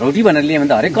 रुपियाँ धरोटी भनेर लियो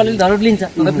भने त हरेक कलेजले धरोटी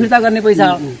लिन्छ। त्यो त फिर्ता गर्ने पैसा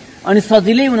हो। अनि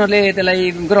सजिलै उनीहरूले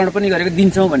त्यसलाई ग्रहण पनि गरेको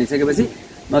दिन्छौँ भनिसकेपछि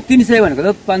 300 भनेको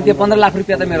त 15 लाख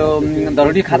रुपियाँ त मेरो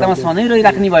धरोटी खातामा सधैँ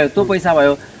रहिराख्ने भयो। त्यो पैसा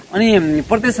भयो। अनि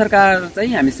प्रदेश सरकार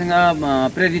चाहिँ हामीसँग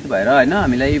प्रेरित भएर होइन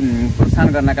हामीलाई प्रोत्साहन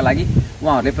गर्नका लागि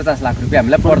उहाँहरूले 50 लाख रुपियाँ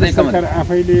हामीलाई पढ्दै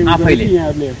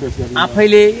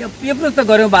आफैले एप्रोच त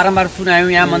गऱ्यौँ, बारम्बार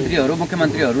सुनायौँ। यहाँ मन्त्रीहरू,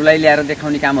 मुख्यमन्त्रीहरूलाई ल्याएर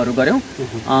देखाउने कामहरू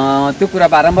गऱ्यौँ। त्यो कुरा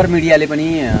बारम्बार मिडियाले पनि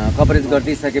कभरेज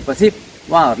गरिदिइसकेपछि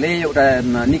उहाँहरूले एउटा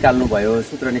निकाल्नुभयो,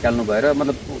 सूचना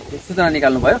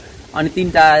निकाल्नुभयो। अनि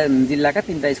 3टा जिल्लाका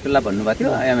 3टा स्कुललाई भन्नुभएको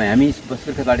थियो। हामी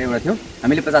सुर्खेतबाट एउटा थियौँ।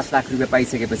 हामीले 50 लाख रुपियाँ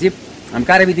पाइसकेपछि हामी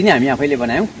कार्यविधि नै हामी आफैले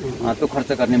बनायौँ। त्यो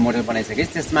खर्च गर्ने मोडेल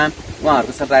बनाइसकेपछि त्यसमा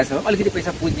उहाँहरूको सल्लाह छ अलिकति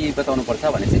पैसा पुँजी बताउनुपर्छ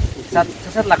भने चाहिँ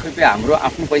 7-6 लाख रुपियाँ हाम्रो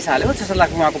आफ्नो पैसा हाल्यो। 6 लाख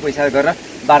उहाँको पैसा गरेर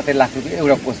 12-13 लाख रुपियाँ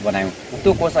एउटा कोष बनायौँ।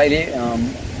 त्यो कोष अहिले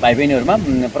भाइ बहिनीहरूमा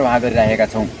प्रवाह गरिरहेका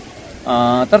छौँ।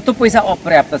 तर त्यो पैसा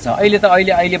अपर्याप्त छ।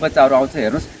 अहिले बच्चाहरू आउँछ,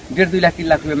 हेर्नुहोस् 1.5-2 लाख 3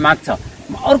 लाख रुपियाँ माग्छ।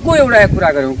 अर्को एउटा कुरा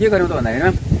गऱ्यौँ, के गऱ्यौँ त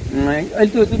भन्दाखेरि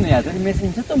अहिले त्यो जुन यहाँ जुन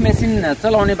मेसिन छ, त्यो मेसिन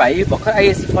चलाउने भाइ भर्खर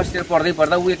आइएससी फर्स्ट इयर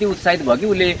पढ्दा ऊ यति उत्साहित भयो कि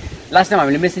उसले लास्ट टाइम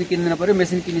हामीले मेसिन किनिदिनु पऱ्यो।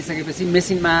 मेसिन किनिसकेपछि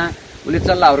मेसिनमा उसले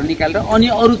चल्लाहरू निकालेर अनि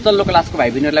अरू तल्लो क्लासको भाइ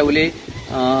बहिनीहरूलाई उसले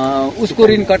उसको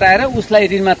ऋण कटाएर उसलाई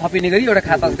ऋणमा थपिने गरी एउटा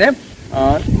खाता छ।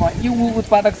 यो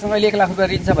उत्पादकसँग अहिले 1 लाख रुपियाँ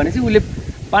ऋण छ भने चाहिँ उसले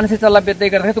 500 चल्ला बेच्दै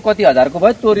गर्दाखेरि त्यो कति हजारको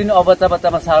भयो, त्यो ऋण अब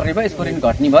बच्चामा सार्ने भयो, यसको ऋण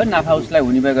घट्ने भयो, नाफा उसलाई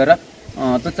हुने भयो गरेर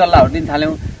त्यो चल्लाहरू दिन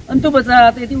थाल्यौँ। अनि त्यो बच्चा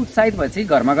यति उत्साहित भएपछि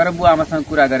घरमा गएर बुवा आमासँग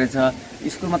कुरा गरेछ,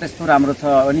 स्कुलमा त यस्तो राम्रो छ,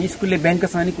 अनि स्कुलले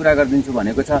ब्याङ्कसँग नि कुरा गरिदिन्छु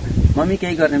भनेको छ, मम्मी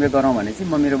केही गर्ने भए गरौँ भनेपछि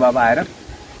मम्मी र बाबा आएर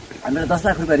हामीलाई 10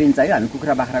 लाख रुपियाँ ऋण चाहियो, हामी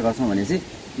कुखुरा बाख्रा गर्छौँ भनेपछि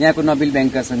यहाँको नबिल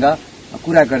ब्याङ्कसँग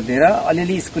कुरा गरिदिएर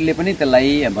अलिअलि स्कुलले पनि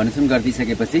त्यसलाई भनसुन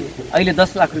गरिदिइसकेपछि अहिले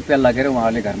 10 लाख रुपियाँ लगेर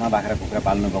उहाँहरूले घरमा बाख्रा कुखुरा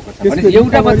पाल्नु भएको छ भने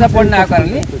एउटा बच्चा पढ्न आएको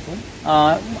कारणले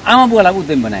आमा बुवालाई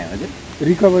उद्यम बनायो। हजुर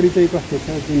रिकभरी चाहिँ कस्तो छ?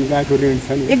 जुन गएको ऋण छ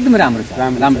नि एकदमै राम्रो छ,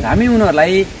 राम्रो छ। हामी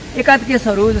उनीहरूलाई एकाध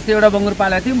केसहरू जस्तै एउटा बङ्गुर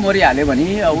पालेको थियो मरिहाल्यो भने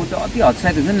ऊ त अति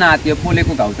हतसाहित हुन्छ, नात्यो,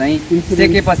 पोलेको घाउ चाहिँ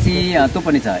सेकेपछि त्यो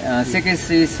पनि छ,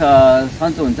 सेकेपछि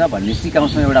सन्चो हुन्छ भन्ने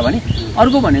सिकाउँछौँ एउटा भने।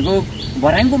 अर्को भनेको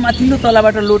भर्याङको माथिल्लो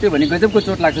तलाबाट लोट्यो भने गजबको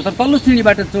चोट लाग्छ, तर तल्लो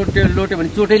सिँढीबाट लोट्यो भने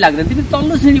चोटै लाग्दैन। तिमी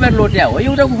तल्लो सिँढीबाट लोट्या हो,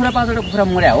 एउटा कुखुरा 5वटा कुखुरा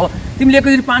मर्या हो, तिमीले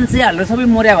एकैचोटि 500 हालेर सबै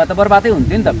मर्या भए त बर्बादै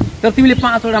हुन्थ्यो नि त। तर तिमीले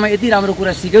 5वटामा यति राम्रो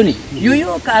कुरा सिक्यौ नि,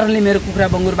 यो कारणले मेरो कुखुरा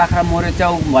बङ्गुर बाख्रा मर्यो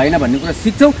च्याउ भएन भन्ने कुरा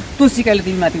सिक्छौ, त्यो सिकाइले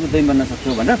तिमी माथि उद्यमी बन्न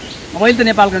सक्छौ भनेर। अहिले त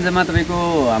नेपालगञ्जमा तपाईँको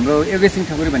हाम्रो योगेश सिंह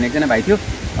ठकुरी भन्ने एकजना भाइ थियो,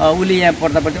 उसले यहाँ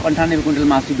पढ्दा 98 कुइन्टल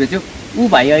मासु बेच्यो। ऊ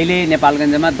भाइ अहिले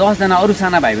नेपालगञ्जमा 10 जना अरू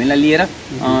साना भाइ बहिनीलाई लिएर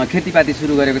खेतीपाती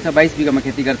सुरु गरेको छ, 22 बिघामा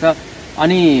खेती गर्छ।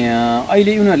 अनि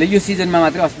अहिले उनीहरूले यो सिजनमा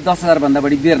मात्रै 10,000 भन्दा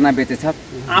बढी बेर्ना बेचेछ,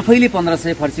 आफैले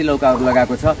 1500 फर्सी लौकाहरू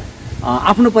लगाएको छ,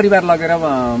 आफ्नो परिवार लगेर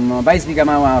 22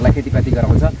 बिघामा उहाँहरूलाई खेतीपाती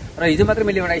गराउँछ। र हिजो मात्रै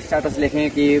मैले एउटा स्ट्याटस लेखेँ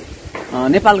कि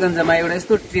नेपालगञ्जमा एउटा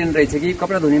यस्तो ट्रेन्ड रहेछ कि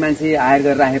कपडा धुने मान्छे हायर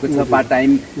गरेर राखेको छ, पार्ट टाइम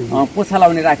पोछा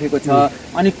लाउने राखेको छ,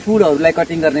 अनि फुडहरूलाई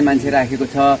कटिङ गर्ने मान्छे राखेको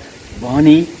छ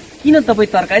भने किन तपाईँ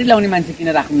तरकारी लाउने मान्छे किन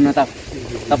राख्नु न त?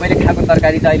 तपाईँले खाएको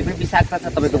तरकारी त अहिले पनि विषाक्त छ,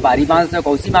 तपाईँको भारी बाँझ छ,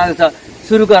 कौसी बाँझ छ,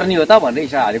 सुरु गर्ने हो त भनेर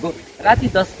इसारा हालेको। राति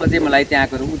 10 बजे मलाई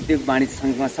त्यहाँको उद्योग वाणिज्य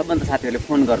सङ्घमा सबभन्दा साथीहरूले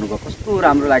फोन गर्नुभयो, कस्तो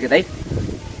राम्रो लाग्यो दाइ,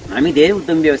 हामी धेरै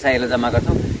उद्यमी व्यवसायीलाई जम्मा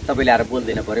गर्छौँ, तपाईँले आएर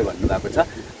बोल्दैन पऱ्यो भन्नुभएको छ।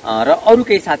 र अरू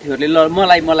केही साथीहरूले ल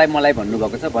मलाई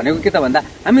भन्नुभएको छ। भनेको के त भन्दा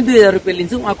हामी 2000 रुपियाँ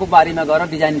लिन्छौँ, उहाँको बारीमा गएर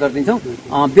डिजाइन गरिदिन्छौँ,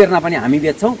 बेर्ना पनि हामी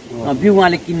बेच्छौँ, बिउ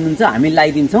उहाँले किन्नुहुन्छ, हामी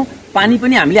लगाइदिन्छौँ, पानी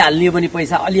पनि हामीले हाल्ने हो भने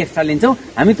पैसा अलि एक्स्ट्रा लिन्छौँ,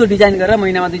 हामी त्यो डिजाइन गरेर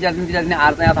महिनामा 2-4 दिन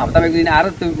आएर चाहिँ हप्तामा 1 दिन आएर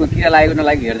त्यो किरा लागेको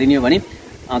नलागेको हेरिदिने हो भने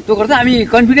त्यो गर्दा हामी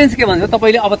कन्फिडेन्स के भन्छ,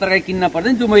 तपाईँले अब तरकारी किन्न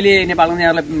पर्दैन। जो मैले नेपालमा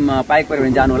यहाँलाई पाएको पऱ्यो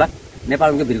भने जानु होला,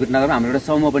 नेपालको भिरकुट नगरमा हाम्रो एउटा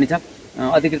समूह पनि छ,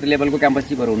 अधिकृत लेभलको क्याम्पस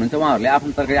चिपहरू हुनुहुन्छ, उहाँहरूले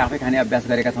आफ्नो तरकारी आफै खाने अभ्यास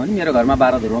गरेका छन् भने मेरो घरमा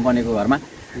 12 धुरमा बनेको घरमा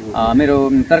मेरो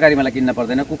तरकारी मलाई किन्न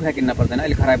पर्दैन, कुखुरा किन्न पर्दैन।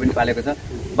 अहिले खरायो पनि पालेको छ,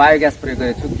 बायोग्यास प्रयोग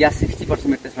गरेको छु, ग्यास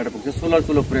 60% त्यसबाट पुग्छ, सोलर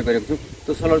चुलो प्रयोग गरेको छु,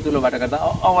 त्यो सोलर चुलोबाट गर्दा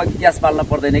अब ग्यास बाल्न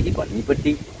पर्दैन कि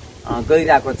भन्नेपट्टि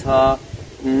गइरहेको छ।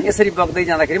 यसरी बग्दै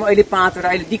जाँदाखेरि अहिले 5वटा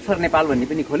अहिले डिग फर नेपाल भन्ने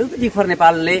पनि खोल्यो। त्यो डिग फर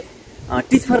नेपालले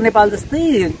टिच फर नेपाल जस्तै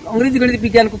अङ्ग्रेजी गणित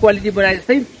विज्ञानको क्वालिटी बढाए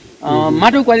जस्तै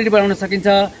माटो क्वालिटी बढाउन सकिन्छ,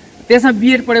 त्यसमा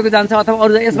बिएड पढेको जान्छ अथवा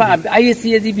अरू यसमा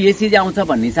आइएससिएजी बिएससिएजी आउँछ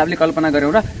भन्ने हिसाबले कल्पना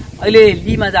गऱ्यौँ। र अहिले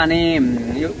लीमा जाने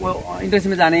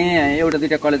इन्डस्ट्रीमा जाने एउटा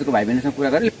 2टा कलेजको भाइ बहिनीसँग कुरा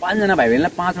गरेँ, 5 जना भाइ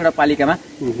बहिनीलाई 5वटा पालिकामा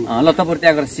ल तपाईँ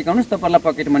त्यहाँ गएर सिकाउनुहोस्, तपाईँलाई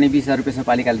पकेट मनी 20,000 रुपियाँसम्म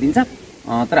पालिकाले दिन्छ,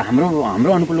 तर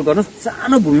हाम्रो अनुकूल गर्नुहोस्,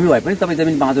 सानो भूमि भए पनि तपाईँ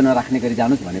जमिन बाँझो नराख्ने गरी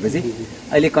जानुहोस् भनेपछि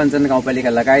अहिले कञ्चन गाउँपालिका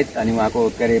लगायत अनि उहाँको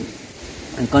के अरे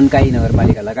कन्काई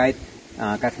नगरपालिका लगायत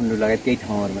काठमाडौँ लगायत केही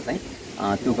ठाउँहरूमा चाहिँ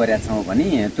त्यो गरेका छौँ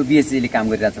भने त्यो बिएससीले काम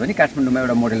गरिरहेको छ भने काठमाडौँमा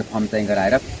एउटा मोडल फर्म चाहिँ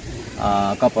गराएर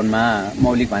कपनमा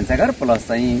मौलिक भान्साघर प्लस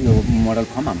चाहिँ यो मोडल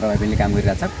फर्म हाम्रो भाइ बहिनीले काम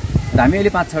गरिरहेछ। र हामी अहिले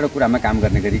 5-6वटा कुरामा काम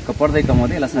गर्ने गरी पढ्दै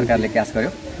कमाउँदै यसलाई सरकारले क्यास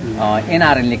गर्यो,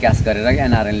 एनआरएनले क्यास गरेर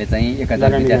एनआरएनले चाहिँ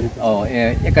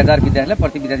 1000 विद्यार्थीलाई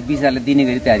प्रति विद्यार्थी 20,000 दिने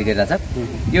गरी तयारी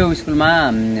गरिरहेछ। यो स्कुलमा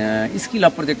स्किल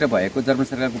अप प्रोजेक्ट भएको जर्मन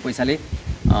सरकारको पैसाले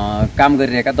काम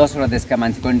गरिरहेका 10वटा देशका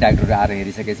मान्छे कन्ट्याक्टरहरू आएर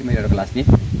हेरिसकेपछि मैले एउटा क्लास लिएँ,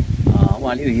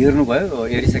 उहाँले यो हेर्नुभयो,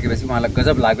 हेरिसकेपछि उहाँलाई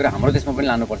गजब लाग्यो र हाम्रो देशमा पनि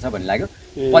लानुपर्छ भन्ने लाग्यो।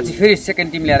 पछि फेरि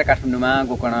सेकेन्ड टिम ल्याएर काठमाडौँमा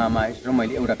गोकर्णमा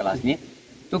मैले एउटा क्लास लिएँ,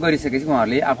 त्यो गरिसकेपछि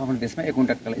उहाँहरूले आफ्नो देशमा 1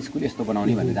 कुइन्टल स्कुल यस्तो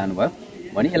बनाउने भनेर जानुभयो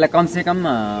भने यसलाई कमसेकम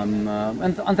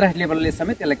अन्तर्राष्ट्रिय लेभलले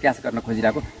समेत यसलाई क्यास गर्न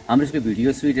खोजिरहेको हाम्रो यसको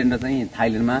भिडियो स्विडेन र चाहिँ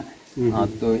थाइल्यान्डमा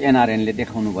त्यो एनआरएनले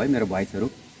देखाउनु भयो मेरो भोइसहरू।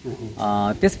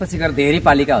 त्यसपछि गएर धेरै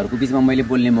पालिकाहरूको बिचमा मैले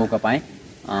बोल्ने मौका पाएँ,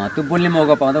 त्यो बोल्ने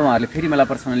मौका पाउँदा उहाँहरूले फेरि मलाई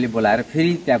पर्सनल्ली बोलाएर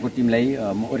फेरि त्यहाँको टिमलाई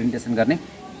ओरिएन्टेसन गर्ने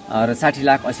र 60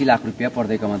 लाख 80 लाख रुपियाँ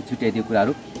पढ्दै कमाउँदा छुट्याइदियो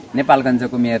कुराहरू।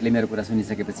 नेपालगञ्जको मेयरले मेरो कुरा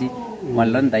सुनिसकेपछि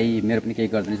उहाँले ल दाइ मेरो पनि केही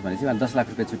गरिदिनुहोस् भनेपछि उहाँले 10 लाख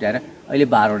रुपियाँ छुट्याएर अहिले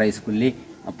 12वटा स्कुलले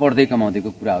पढ्दै कमाउँदैको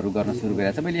कुराहरू गर्न सुरु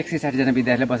गरेको छ। मैले 160 जना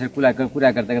विद्यार्थीलाई बसेर कुरा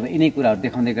गर्दा यिनै कुराहरू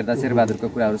देखाउँदै गर्दा शेरबहादुरको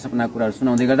कुराहरू सपनाको कुराहरू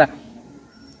सुनाउँदै गर्दा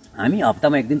हामी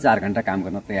हप्तामा 1 दिन 4 घन्टा काम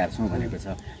गर्न तयार छौँ भनेको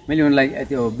छ। मैले उनीहरूलाई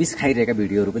त्यो बिस खाइरहेका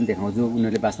भिडियोहरू पनि देखाउँछु,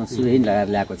 उनीहरूले बाँच्न सुई लगाएर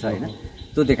ल्याएको छ होइन,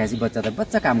 त्यो देखाएपछि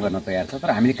बच्चा काम गर्न तयार छ,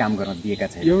 तर हामीले काम गर्न दिएका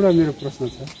छैनौँ। एउटा मेरो प्रश्न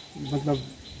छ, मतलब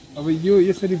अब यो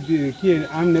यसरी के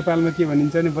आम नेपालमा के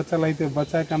भनिन्छ भने बच्चालाई त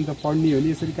बच्चा काम त पढ्ने हो नि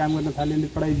यसरी काम गर्न थाल्यो भने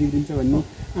पढाइ बिग्रिन्छ भन्ने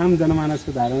आम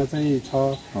जनमानसको धारणा चाहिँ छ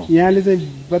यहाँले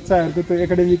चाहिँ बच्चाहरूको त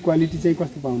एकाडेमिक क्वालिटी चाहिँ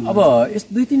कस्तो पाउनु अब यस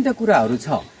 2-3टा कुराहरू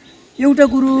छ एउटा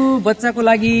कुरो बच्चाको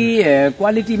लागि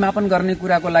क्वालिटी मापन गर्ने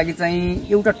कुराको लागि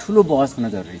चाहिँ एउटा ठुलो बहस हुन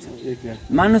जरुरी छ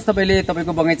मान्नुस् तपाईले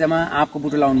तपाईको बगैँचामा आँपको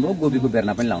बुटो लाउनु भयो गोबीको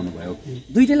बेर्ना पनि लाउनु भयो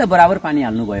दुईटैलाई बराबर पानी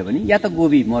हाल्नु भयो भने या त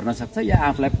गोबी मर्न सक्छ या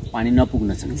आँपलाई पानी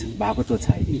नपुग्न सक्छ भएको त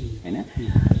छ हैन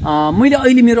मैले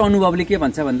अहिले मेरो अनुभवले के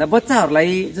भन्छ भन्दा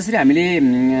बच्चाहरूलाई जसरी हामीले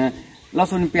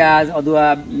लसुन प्याज अदुवा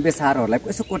बेसारहरूलाई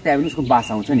यसो कोट्यायो भने उसको बास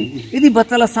आउँछ नि यदि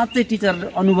बच्चालाई साँच्चै टिचर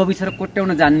अनुभवी छ र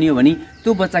कोट्याउन जान्ने हो भने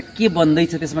त्यो बच्चा के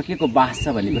बन्दैछ त्यसमा के को बास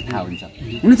छ भन्ने थाहा हुन्छ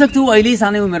हुनसक्छ ऊ अहिले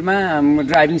सानै उमेरमा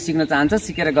ड्राइभिङ सिक्न चाहन्छ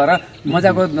सिकेर गएर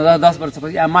मजाको 10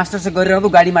 वर्षपछि मास्टर्स गरेर ऊ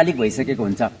गाडी मालिक भइसकेको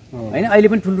हुन्छ हैन अहिले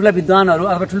पनि ठुलठुला विद्वानहरू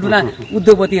अथवा ठुलठुला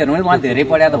उद्योगपतिहरू उहाँ धेरै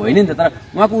पढ्या त होइन नि त तर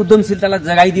उहाँको उद्यमशीलतालाई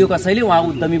जगाइदियो कसैले उहाँ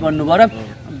उद्यमी बन्नु भएर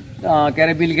के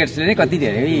अरे बिल गेट्सले नै कति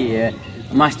धेरै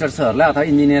मास्टर्सहरूलाई अथवा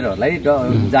इन्जिनियरहरूलाई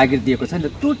जागिर दिएको छ नि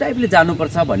त त्यो टाइपले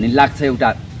जानुपर्छ भन्ने लाग्छ एउटा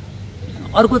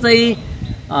अर्को चाहिँ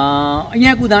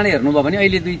यहाँको उदाहरण हेर्नुभयो भने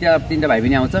अहिले 2-3टा भाइ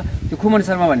पनि आउँछ त्यो खुमन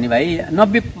शर्मा भन्ने भाइ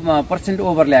 90%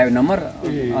 ओभर ल्यायो नम्बर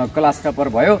क्लास टपर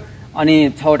भयो अनि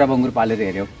 6वटा बङ्गुर पालेर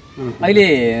हेर्यो अहिले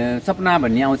सपना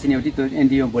भन्ने आउँछ नि एउटी त्यो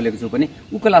एनडीओ बोलेको छु पनि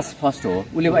ऊ क्लास फर्स्ट हो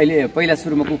उसले अहिले पहिला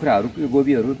सुरुमा कुखुराहरू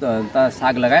गोबीहरू त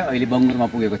साग लगायो अहिले बङ्गुरमा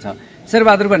पुगेको छ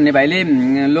शेरबहादुर भन्ने भाइले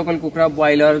लोकल कुखुरा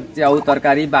बोइलर च्याउ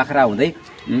तरकारी बाख्रा हुँदै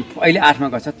अहिले 8मा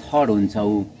गर्छ थर्ड हुन्छ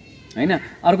ऊ हैन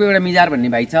अर्को एउटा मिजार भन्ने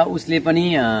भाइ छ उसले पनि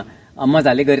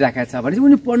मजाले गरिराखेको छ भने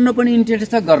उनी पढ्न पनि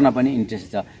इन्ट्रेस्ट छ गर्न पनि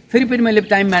इन्ट्रेस्ट छ फेरि पनि मैले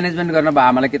टाइम म्यानेजमेन्ट गर्न बा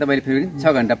आमालाई के तपाईले फेरि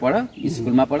 6 घण्टा पढ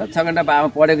स्कुलमा पढ 6 घण्टा बा आमा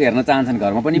पढेको हेर्न चाहन्छन्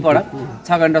घरमा पनि पढ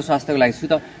 6 घण्टा स्वास्थ्यको लागि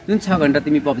सुत जुन 6 घण्टा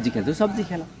तिमी पब्जी खेल्छौ सब्जी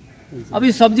खेल अब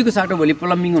यो सब्जीको साटो भोलि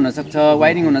प्लम्बिङ हुन सक्छ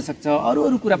वायरिङ हुन सक्छ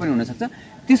अरू कुरा पनि हुन सक्छ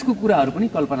त्यसको कुराहरू पनि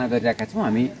कल्पना गरिरहेका छौं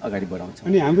हामी अगाडि बढाउँछौं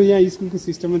अनि हाम्रो यहाँ स्कुलको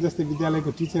सिस्टममा जस्तै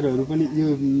विद्यालयको टिचरहरू पनि यो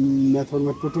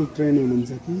मेथडमा टोटल ट्रेन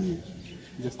हुनुहुन्छ कि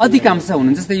अधिकांश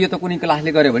हुनुहुन्छ जस्तै यो त कुनै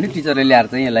क्लासले गर्यो भने टिचरले ल्याएर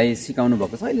चाहिँ यसलाई सिकाउनु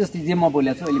भएको छ अहिले जस्तै जे म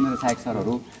बोलेको छु अहिले मेरो सहायक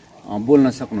सरहरू बोल्न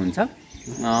सक्नुहुन्छ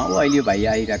अहिले यो भाइ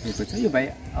आइराखेको छ यो भाइ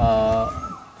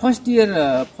फर्स्ट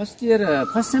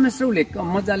सेमेस्टर उसले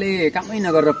मजाले कामै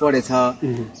नगरेर पढेछ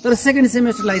तर सेकेन्ड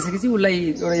सेमेस्टर लागिसकेपछि उसलाई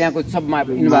एउटा यहाँको सब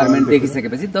इन्भाइरोमेन्ट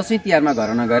देखिसकेपछि दसैँ तिहारमा घर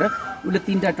नगएर उसले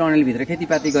 3टा टनलभित्र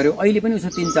खेतीपाती गर्यो अहिले पनि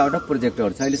उसको 3-4वटा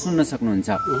प्रोजेक्टहरू छ अहिले सुन्न सक्नुहुन्छ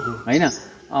हैन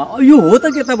यो हो त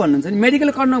के त भन्नुहुन्छ नि मेडिकल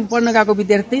पढ्न गएको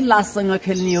विद्यार्थी त्यही लाससँग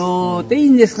खेल्ने हो त्यही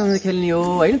इन्जेक्सनसँग खेल्ने हो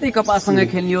हैन त्यही कपाससँग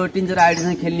खेल्ने हो टिन्जर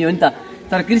आइडीसँग खेल्ने हो नि त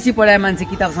तर कृषि पढाए मान्छे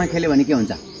किताबसँग खेल्यो भने के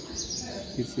हुन्छ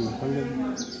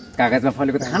कागजमा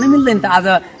फलेको त खान मिल्दैन त आज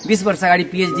 20 वर्ष अगाडि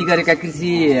पीएचडी गरेका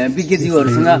कृषि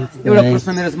विज्ञज्यूहरूसँग एउटा प्रश्न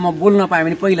मेरो म बोल्न पाएँ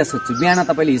भने पहिला सोध्छु बिहान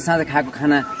तपाईले हिसाब खाएको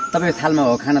खाना तपाईको थालमा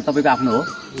हो खाना तपाईको आफ्नो हो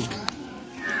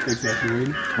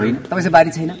होइन तपाईसँग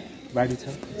बारी छैन बारी छ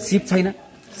सिप छैन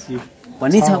सिप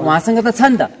पनि छ उहाँसँग त छ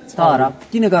नि त तर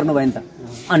किन गर्नु भयो नि त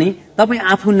अनि तपाई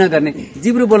आफू नगर्ने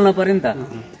जिब्रो बोल्न पर्यो नि त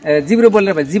जिब्रो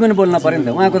बोलेर भए जीवन बोल्न पर्यो नि त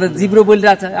उहाँको त जिब्रो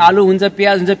बोलिरहेछ आलु हुन्छ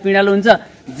प्याज हुन्छ पिँडालु हुन्छ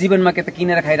जीवनमा के त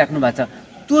किनेर खाइराख्नु भएको छ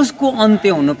त्यसको अन्त्य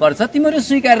हुनुपर्छ तिमीहरू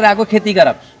स्वीकारेर आएको खेती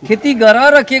गर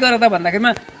र के गर त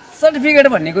भन्दाखेरिमा सर्टिफिकेट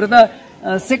भन्ने कुरो त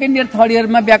सेकेन्ड इयर थर्ड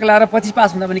इयरमा ब्याक लाएर पछि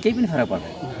पास हुँदा पनि केही पनि फरक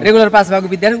पर्दैन रेगुलर पास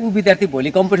भएको विद्यार्थी भोलि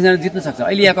कम्पिटिसनमा जित्न सक्छ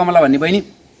अहिले यहाँ कमला भन्ने बहिनी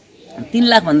 3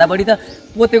 लाख भन्दा बढी त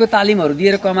पोतेको तालिमहरू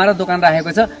दिएर कमाएर दोकान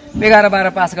राखेको छ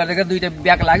 11-12 पास गर्दै 2टा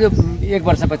ब्याक लाग्यो 1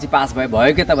 वर्षपछि पास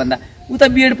भयो के त भन्दा उ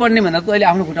त बीएड पढ्ने भन्दा त अहिले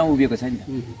आफ्नो खुट्टामा उभिएको छैन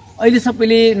अहिले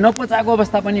सबैले नपचाएको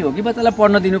अवस्था पनि हो कि बच्चालाई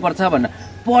पढ्न दिनुपर्छ भन्न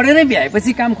पढेरै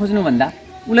भ्याएपछि काम खोज्नु भन्दा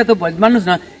उलाई त मान्नुस्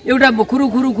न एउटा खुरु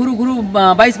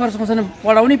 22 वर्षको सन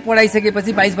पढाउने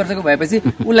पढाइसकेपछि 22 वर्षको भएपछि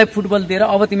उलाई फुटबल दिएर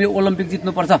अब तिमीले ओलम्पिक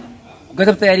जित्नुपर्छ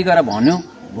गजब तयारी गर भन्यो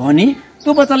भनी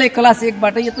त्यो बच्चालाई क्लास 1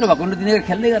 बाट यत्रो भएको दिने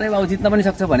खेल्दै गरे बाबु जित्न पनि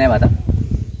सक्छ भने भए त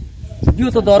यो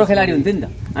त दरो खेलाडी हुन्थ्यो नि त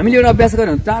हामीले एउटा अभ्यास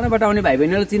गर्यौं टाढाबाट आउने भाइ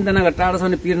बहिनीलाई चिन्ता नगर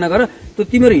टाढासम्म पिर नगर त्यो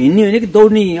तिमीहरू हिँड्ने होइन कि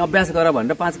दौड्ने अभ्यास गर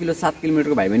भनेर 5 किलो 7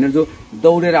 किलोमिटरको भाइ बहिनीहरू जो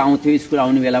दौडेर आउँथ्यो स्कुल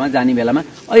आउने बेलामा जाने बेलामा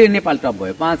अहिले नेपाल टप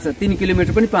भयो 3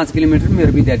 किलोमिटर पनि 5 किलोमिटर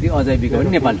मेरो विद्यार्थी अजय बिका पनि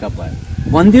नेपाल टप भयो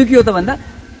भन्दियो के हो त भन्दा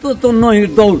त्यो नहिँड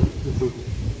दौड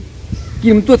कि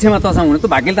त्यो छेमा तसँग हुन त्यो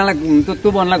भाग्यले त्यो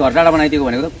बनलाई घर टाढा बनाइदिएको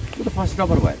भनेको त त्यो त फर्स्ट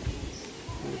टपर भयो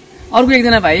अर्को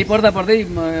एकजना भाइ पढ्दा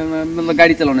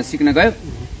गाडी चलाउन सिक्न गयो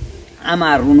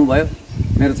आमाहरू रुनु भयो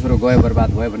मेरो छोरो गयो बर्बाद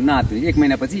भयो भने नाति 1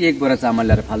 महिनापछि 1 बोरा चामल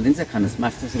ल्याएर फाल्दिन्छ खानुस्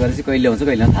मास्टर्स गरेपछि कहिले ल्याउँछ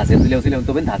कहिले थाहा छैन ल्याउँछ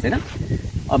त्यो पनि थाहा छैन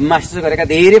अब मास्टर्स गरेका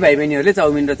धेरै भाइ बहिनीहरूले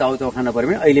चाउमिन र चाउचाउ खान पर्यो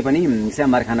भने अहिले पनि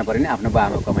स्यामबार खान पर्यो भने आफ्नो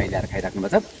बाबामा कमाइ ल्याएर खाइराख्नु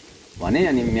भएको छ भने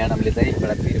अनि म्याडमले चाहिँ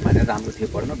एउटा भिड मानेर राम्रो थियो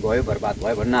पढ्न गयो बर्बाद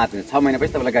भयो भने नाति 6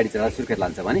 महिनापछि तपाईलाई गाडी चलाएर सुर्खेत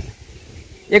लान्छ भने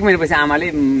 1 महिनापछि आमाले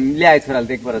ल्याए छोराले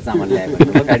त एकपल्ट चामल ल्याए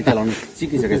भन्नुभयो गाडी चलाउनु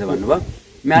सिकिसकेछ भन्नुभयो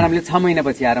म्याडमले 6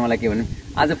 महिनापछि आएर मलाई के भन्नु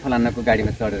आज फलानाको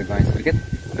गाडीमा चढेर गएँ सुर्खेत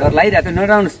डर लागिरहेको थियो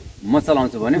नडराउनुहोस् म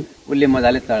चलाउँछु भन्यो उसले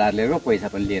मजाले चढाएर लिएर पैसा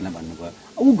पनि लिएन भन्नुभयो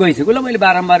ऊ गइसक्यो ल मैले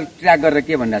बारम्बार ट्र्याक गरेर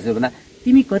के भनिरहेको छु भन्दा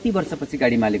तिमी कति वर्षपछि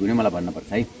गाडी मालिक हुने मलाई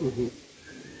भन्नुपर्छ है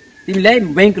तिमीलाई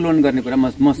बैंक लोन गर्ने कुरा म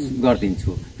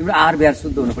गरिदिन्छु तिम्रो आरबिआर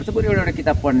शुद्ध हुनुपर्छ बरु एउटा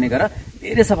किताब पढ्ने गर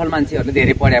धेरै सफल मान्छेहरूले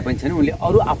धेरै पढ्या पनि छैन उनले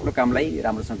अरू आफ्नो कामलाई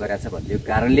राम्रोसँग गरेछ भन्ने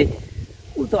कारणले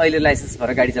ऊ त अहिले लाइसेन्स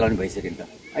भएर गाडी चलाउने भइसक्यो नि त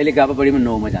अहिले गाबाबडीमा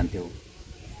 9 मा जान्थ्यो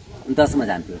 10 मा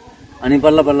जान्थ्यो अनि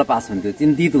बल्ल बल्ल पास हुन्थ्यो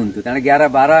चिन्तित हुन्थ्यो त्यहाँबाट 11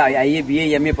 12 आइए बिए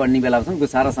एमए पढ्ने बेलासम्म उसको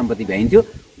सारा सम्पत्ति भ्याइन्थ्यो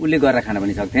उसले गरेर खान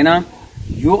पनि सक्थेन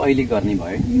यो अहिले गर्ने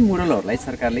भयो यी मोडलहरूलाई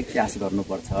सरकारले प्रयास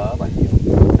गर्नुपर्छ भन्थ्यो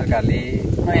सरकारले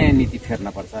नयाँ नीति फेर्न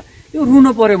पर्छ त्यो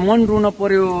रुनु पर्यो मन रुन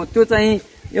पर्यो त्यो चाहिँ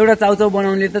एउटा चाउचाउ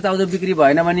बनाउनेले त चाउचाउ बिक्री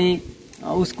भएन भने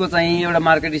उसको चाहिँ एउटा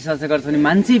मार्केट रिसर्च गर्छ भने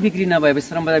मान्छे बिक्री नभएपछि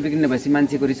श्रम बजार बिक्री नभएपछि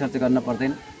मान्छेको रिसर्च गर्न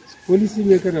पर्दैन पोलिसी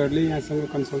मेकरहरूले यहाँसँग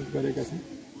कन्सल्ट गरेका छन्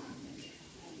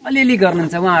अलिअलि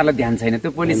गर्नुहुन्छ उहाँहरूलाई ध्यान छैन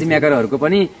त्यो पोलिसी मेकरहरूको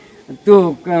पनि त्यो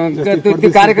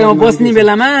कार्यक्रममा बस्ने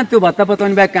बेलामा त्यो भत्ता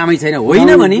पताउने बाहेक कामै छैन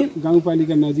होइन भने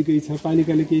गाउँपालिका नजिकै छ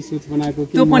पालिकाले केही सोच बनाएको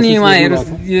त्यो पनि उहाँहरू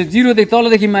जिरोदेखि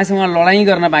तलदेखि माथि उहाँ लडाइँ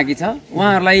गर्न बाँकी छ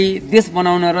उहाँहरूलाई देश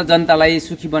बनाउन र जनतालाई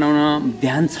सुखी बनाउन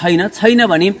ध्यान छैन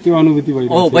भने त्यो अनुभूति भयो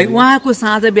हो भाइ उहाँको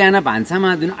साँझ बिहान भान्सामा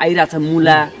जुन आइरहेछ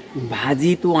मुला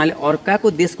भाजी त्यो उहाँले अर्काको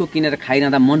देशको किनेर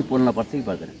खाइरहँदा मन पोल्न पर्छ कि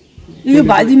पर्दैन यो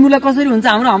भाजी मुला कसरी हुन्छ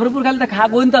हाम्रो पुर्खाले त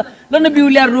खाएको हो नि त ल न बिउ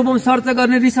ल्याएर रोपौँ सर्च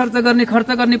गर्ने रिसर्च गर्ने खर्च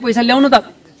गर्ने पैसा ल्याउनु त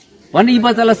भने यी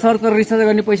बच्चालाई सर्च र रिसर्च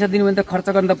गर्ने पैसा दिनु भने त खर्च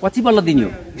गर्न त पछि बल्ल दिने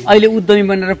हो अहिले उद्यमी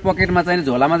बनेर पकेटमा चाहिँ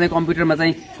झोलामा चाहिँ कम्प्युटरमा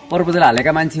चाहिँ प्रपोजल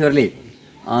हालेका मान्छेहरूले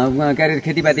के अरे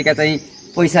खेतीपातीका चाहिँ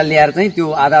पैसा ल्याएर चाहिँ त्यो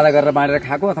आधा आधा गरेर बाँडेर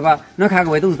खाएको अथवा नखाएको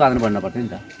भए त उत्पादन बढ्न पर्थ्यो नि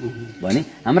त भने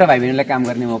हाम्रा भाइ बहिनीलाई काम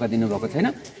गर्ने मौका दिनुभएको छैन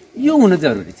यो हुनु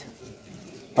जरुरी छ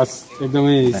हस्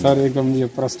एकदमै सर एकदम यो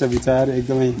प्रष्ट विचार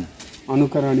एकदमै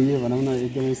अनुकरणीय भनौँ न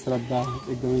एकदमै श्रद्धा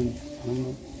एकदमै भनौँ न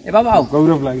ए बाबा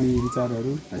गौरव लाग्ने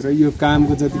विचारहरू र यो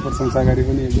कामको जति प्रशंसा गरे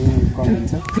पनि एकदमै कम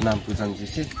हुन्छ नाम पूजन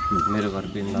जीसी मेरो घर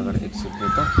बिननगर 1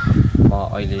 सुर्खेत म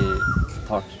अहिले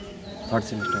थर्ड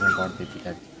सेमिस्टरमा पढ्दै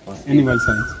थिएँ एनिमल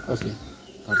साइन्स ओके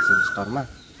थर्ड सेमिस्टरमा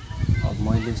अब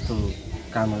मैले यस्तो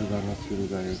कामहरू गर्न सुरु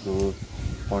गरेको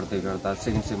पढ्दै गर्दा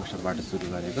सेकेन्ड सेमिस्टरबाट सुरु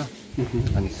गरेको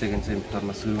अनि सेकेन्ड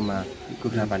सेमिस्टरमा सुरुमा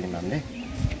कुखुरा पाल्यौँ हामीले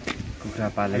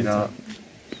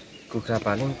कुखुरा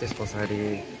पाल्यौँ त्यस पछाडि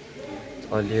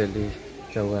अलिअलि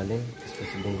च्याउहाल्यौँ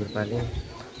त्यसपछि बुङ्गुर पाल्यौँ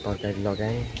तरकारी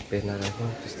लगायौँ पेर्ना राख्यौँ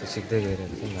त्यस्तो सिक्दै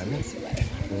गइरहेको छौँ हामी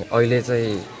अनि अहिले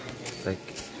चाहिँ लाइक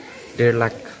 1.5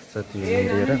 लाख जति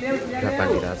लिएर कुखुरा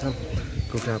पालिरहेछौँ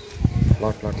कुखुरा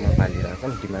लटमा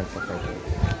पालिरहेछौँ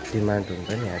डिमान्ड हुन्छ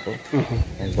नि यहाँको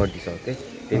यहाँ बढिसक्यो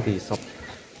त्यति सब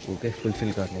फुलफिल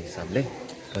गर्ने हिसाबले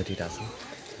गरिरहेछौँ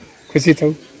खुसी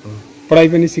छौ पढाइ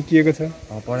पनि सिकिएको छ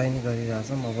पढाइ नै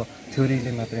गरिरहेछौँ अब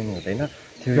थ्योरीले मात्रै नै हुँदैन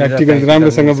प्र्याक्टिकल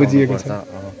राम्रोसँग बुझिएको छ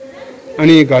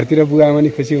अनि घरतिर बुवा आमा नि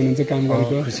खुसी हुनुहुन्छ काम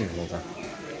गरेको खुसी हुनुहुन्छ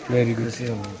भेरी गुड खुसी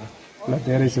हुनुहुन्छ ल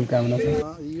धेरै शुभकामना छ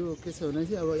यो के छ भने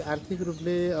चाहिँ अब आर्थिक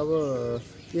रूपले अब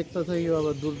एक त यो अब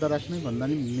दूरदराज नै भन्दा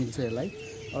नि मिल्छ यसलाई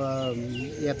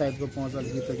यातायातको पहुँच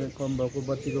अलिकति कम भएको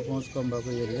बत्तीको पहुँच कम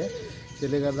भएको एरिया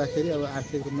त्यसले गर्दाखेरि अब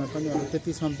आर्थिक रूपमा पनि अब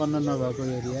त्यति सम्पन्न नभएको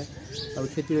एरिया अब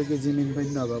खेतीयोग्य जमिन पनि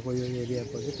नभएको यो एरिया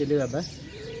पर्छ त्यसले गर्दा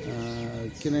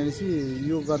किनभने चाहिँ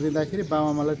यो गरिदिँदाखेरि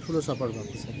बाबाआमालाई ठुलो सपोर्ट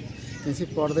भएको छ त्यहाँ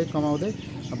चाहिँ पढ्दै कमाउँदै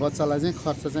बच्चालाई चाहिँ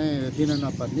खर्च चाहिँ दिन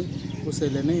नपर्ने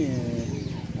उसैले नै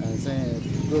चाहिँ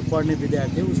जो पढ्ने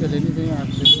विद्यार्थी उसैले नै चाहिँ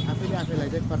आफैले आफैलाई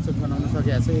चाहिँ खर्च बनाउन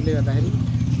सकेको छ यसले गर्दाखेरि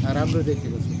राम्रो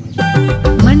देखेको छु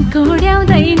मनको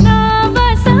उड्याउँदैन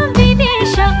बस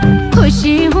विदेश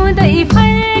खुसी हुँदै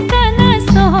फर्कन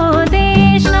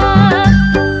स्वदेश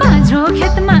पाँचो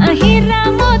खेतमा हिरा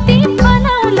मोती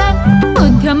फलाउला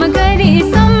उद्यम गरी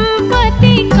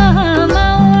सम्पत्ति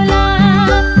कमाउला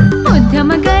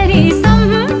उद्यम गरी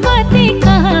सम्पत्ति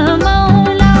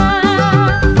कमाउला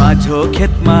पाँचो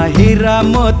खेतमा हिरा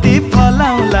मोती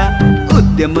फलाउला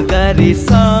उद्यम गरी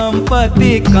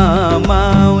सम्पत्ति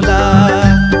कमाउला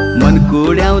मन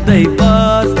कुड्याउँदै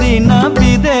बस्दिन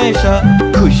विदेश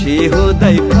खुसी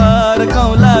हुँदै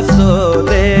फर्कौला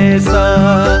स्वदेश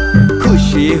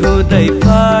खुसी हुँदै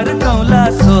फर्कौला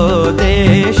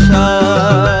स्वदेश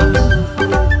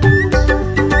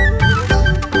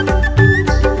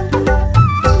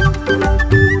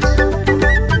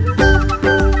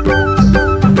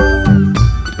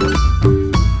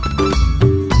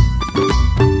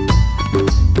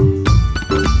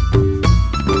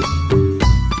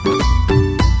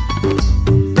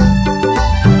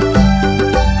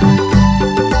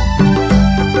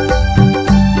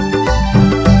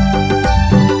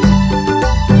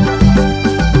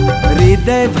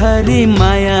हृदयभरि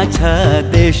माया छ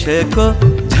देशको,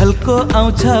 झल्को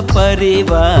आउँछ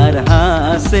परिवार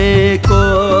हाँसेको।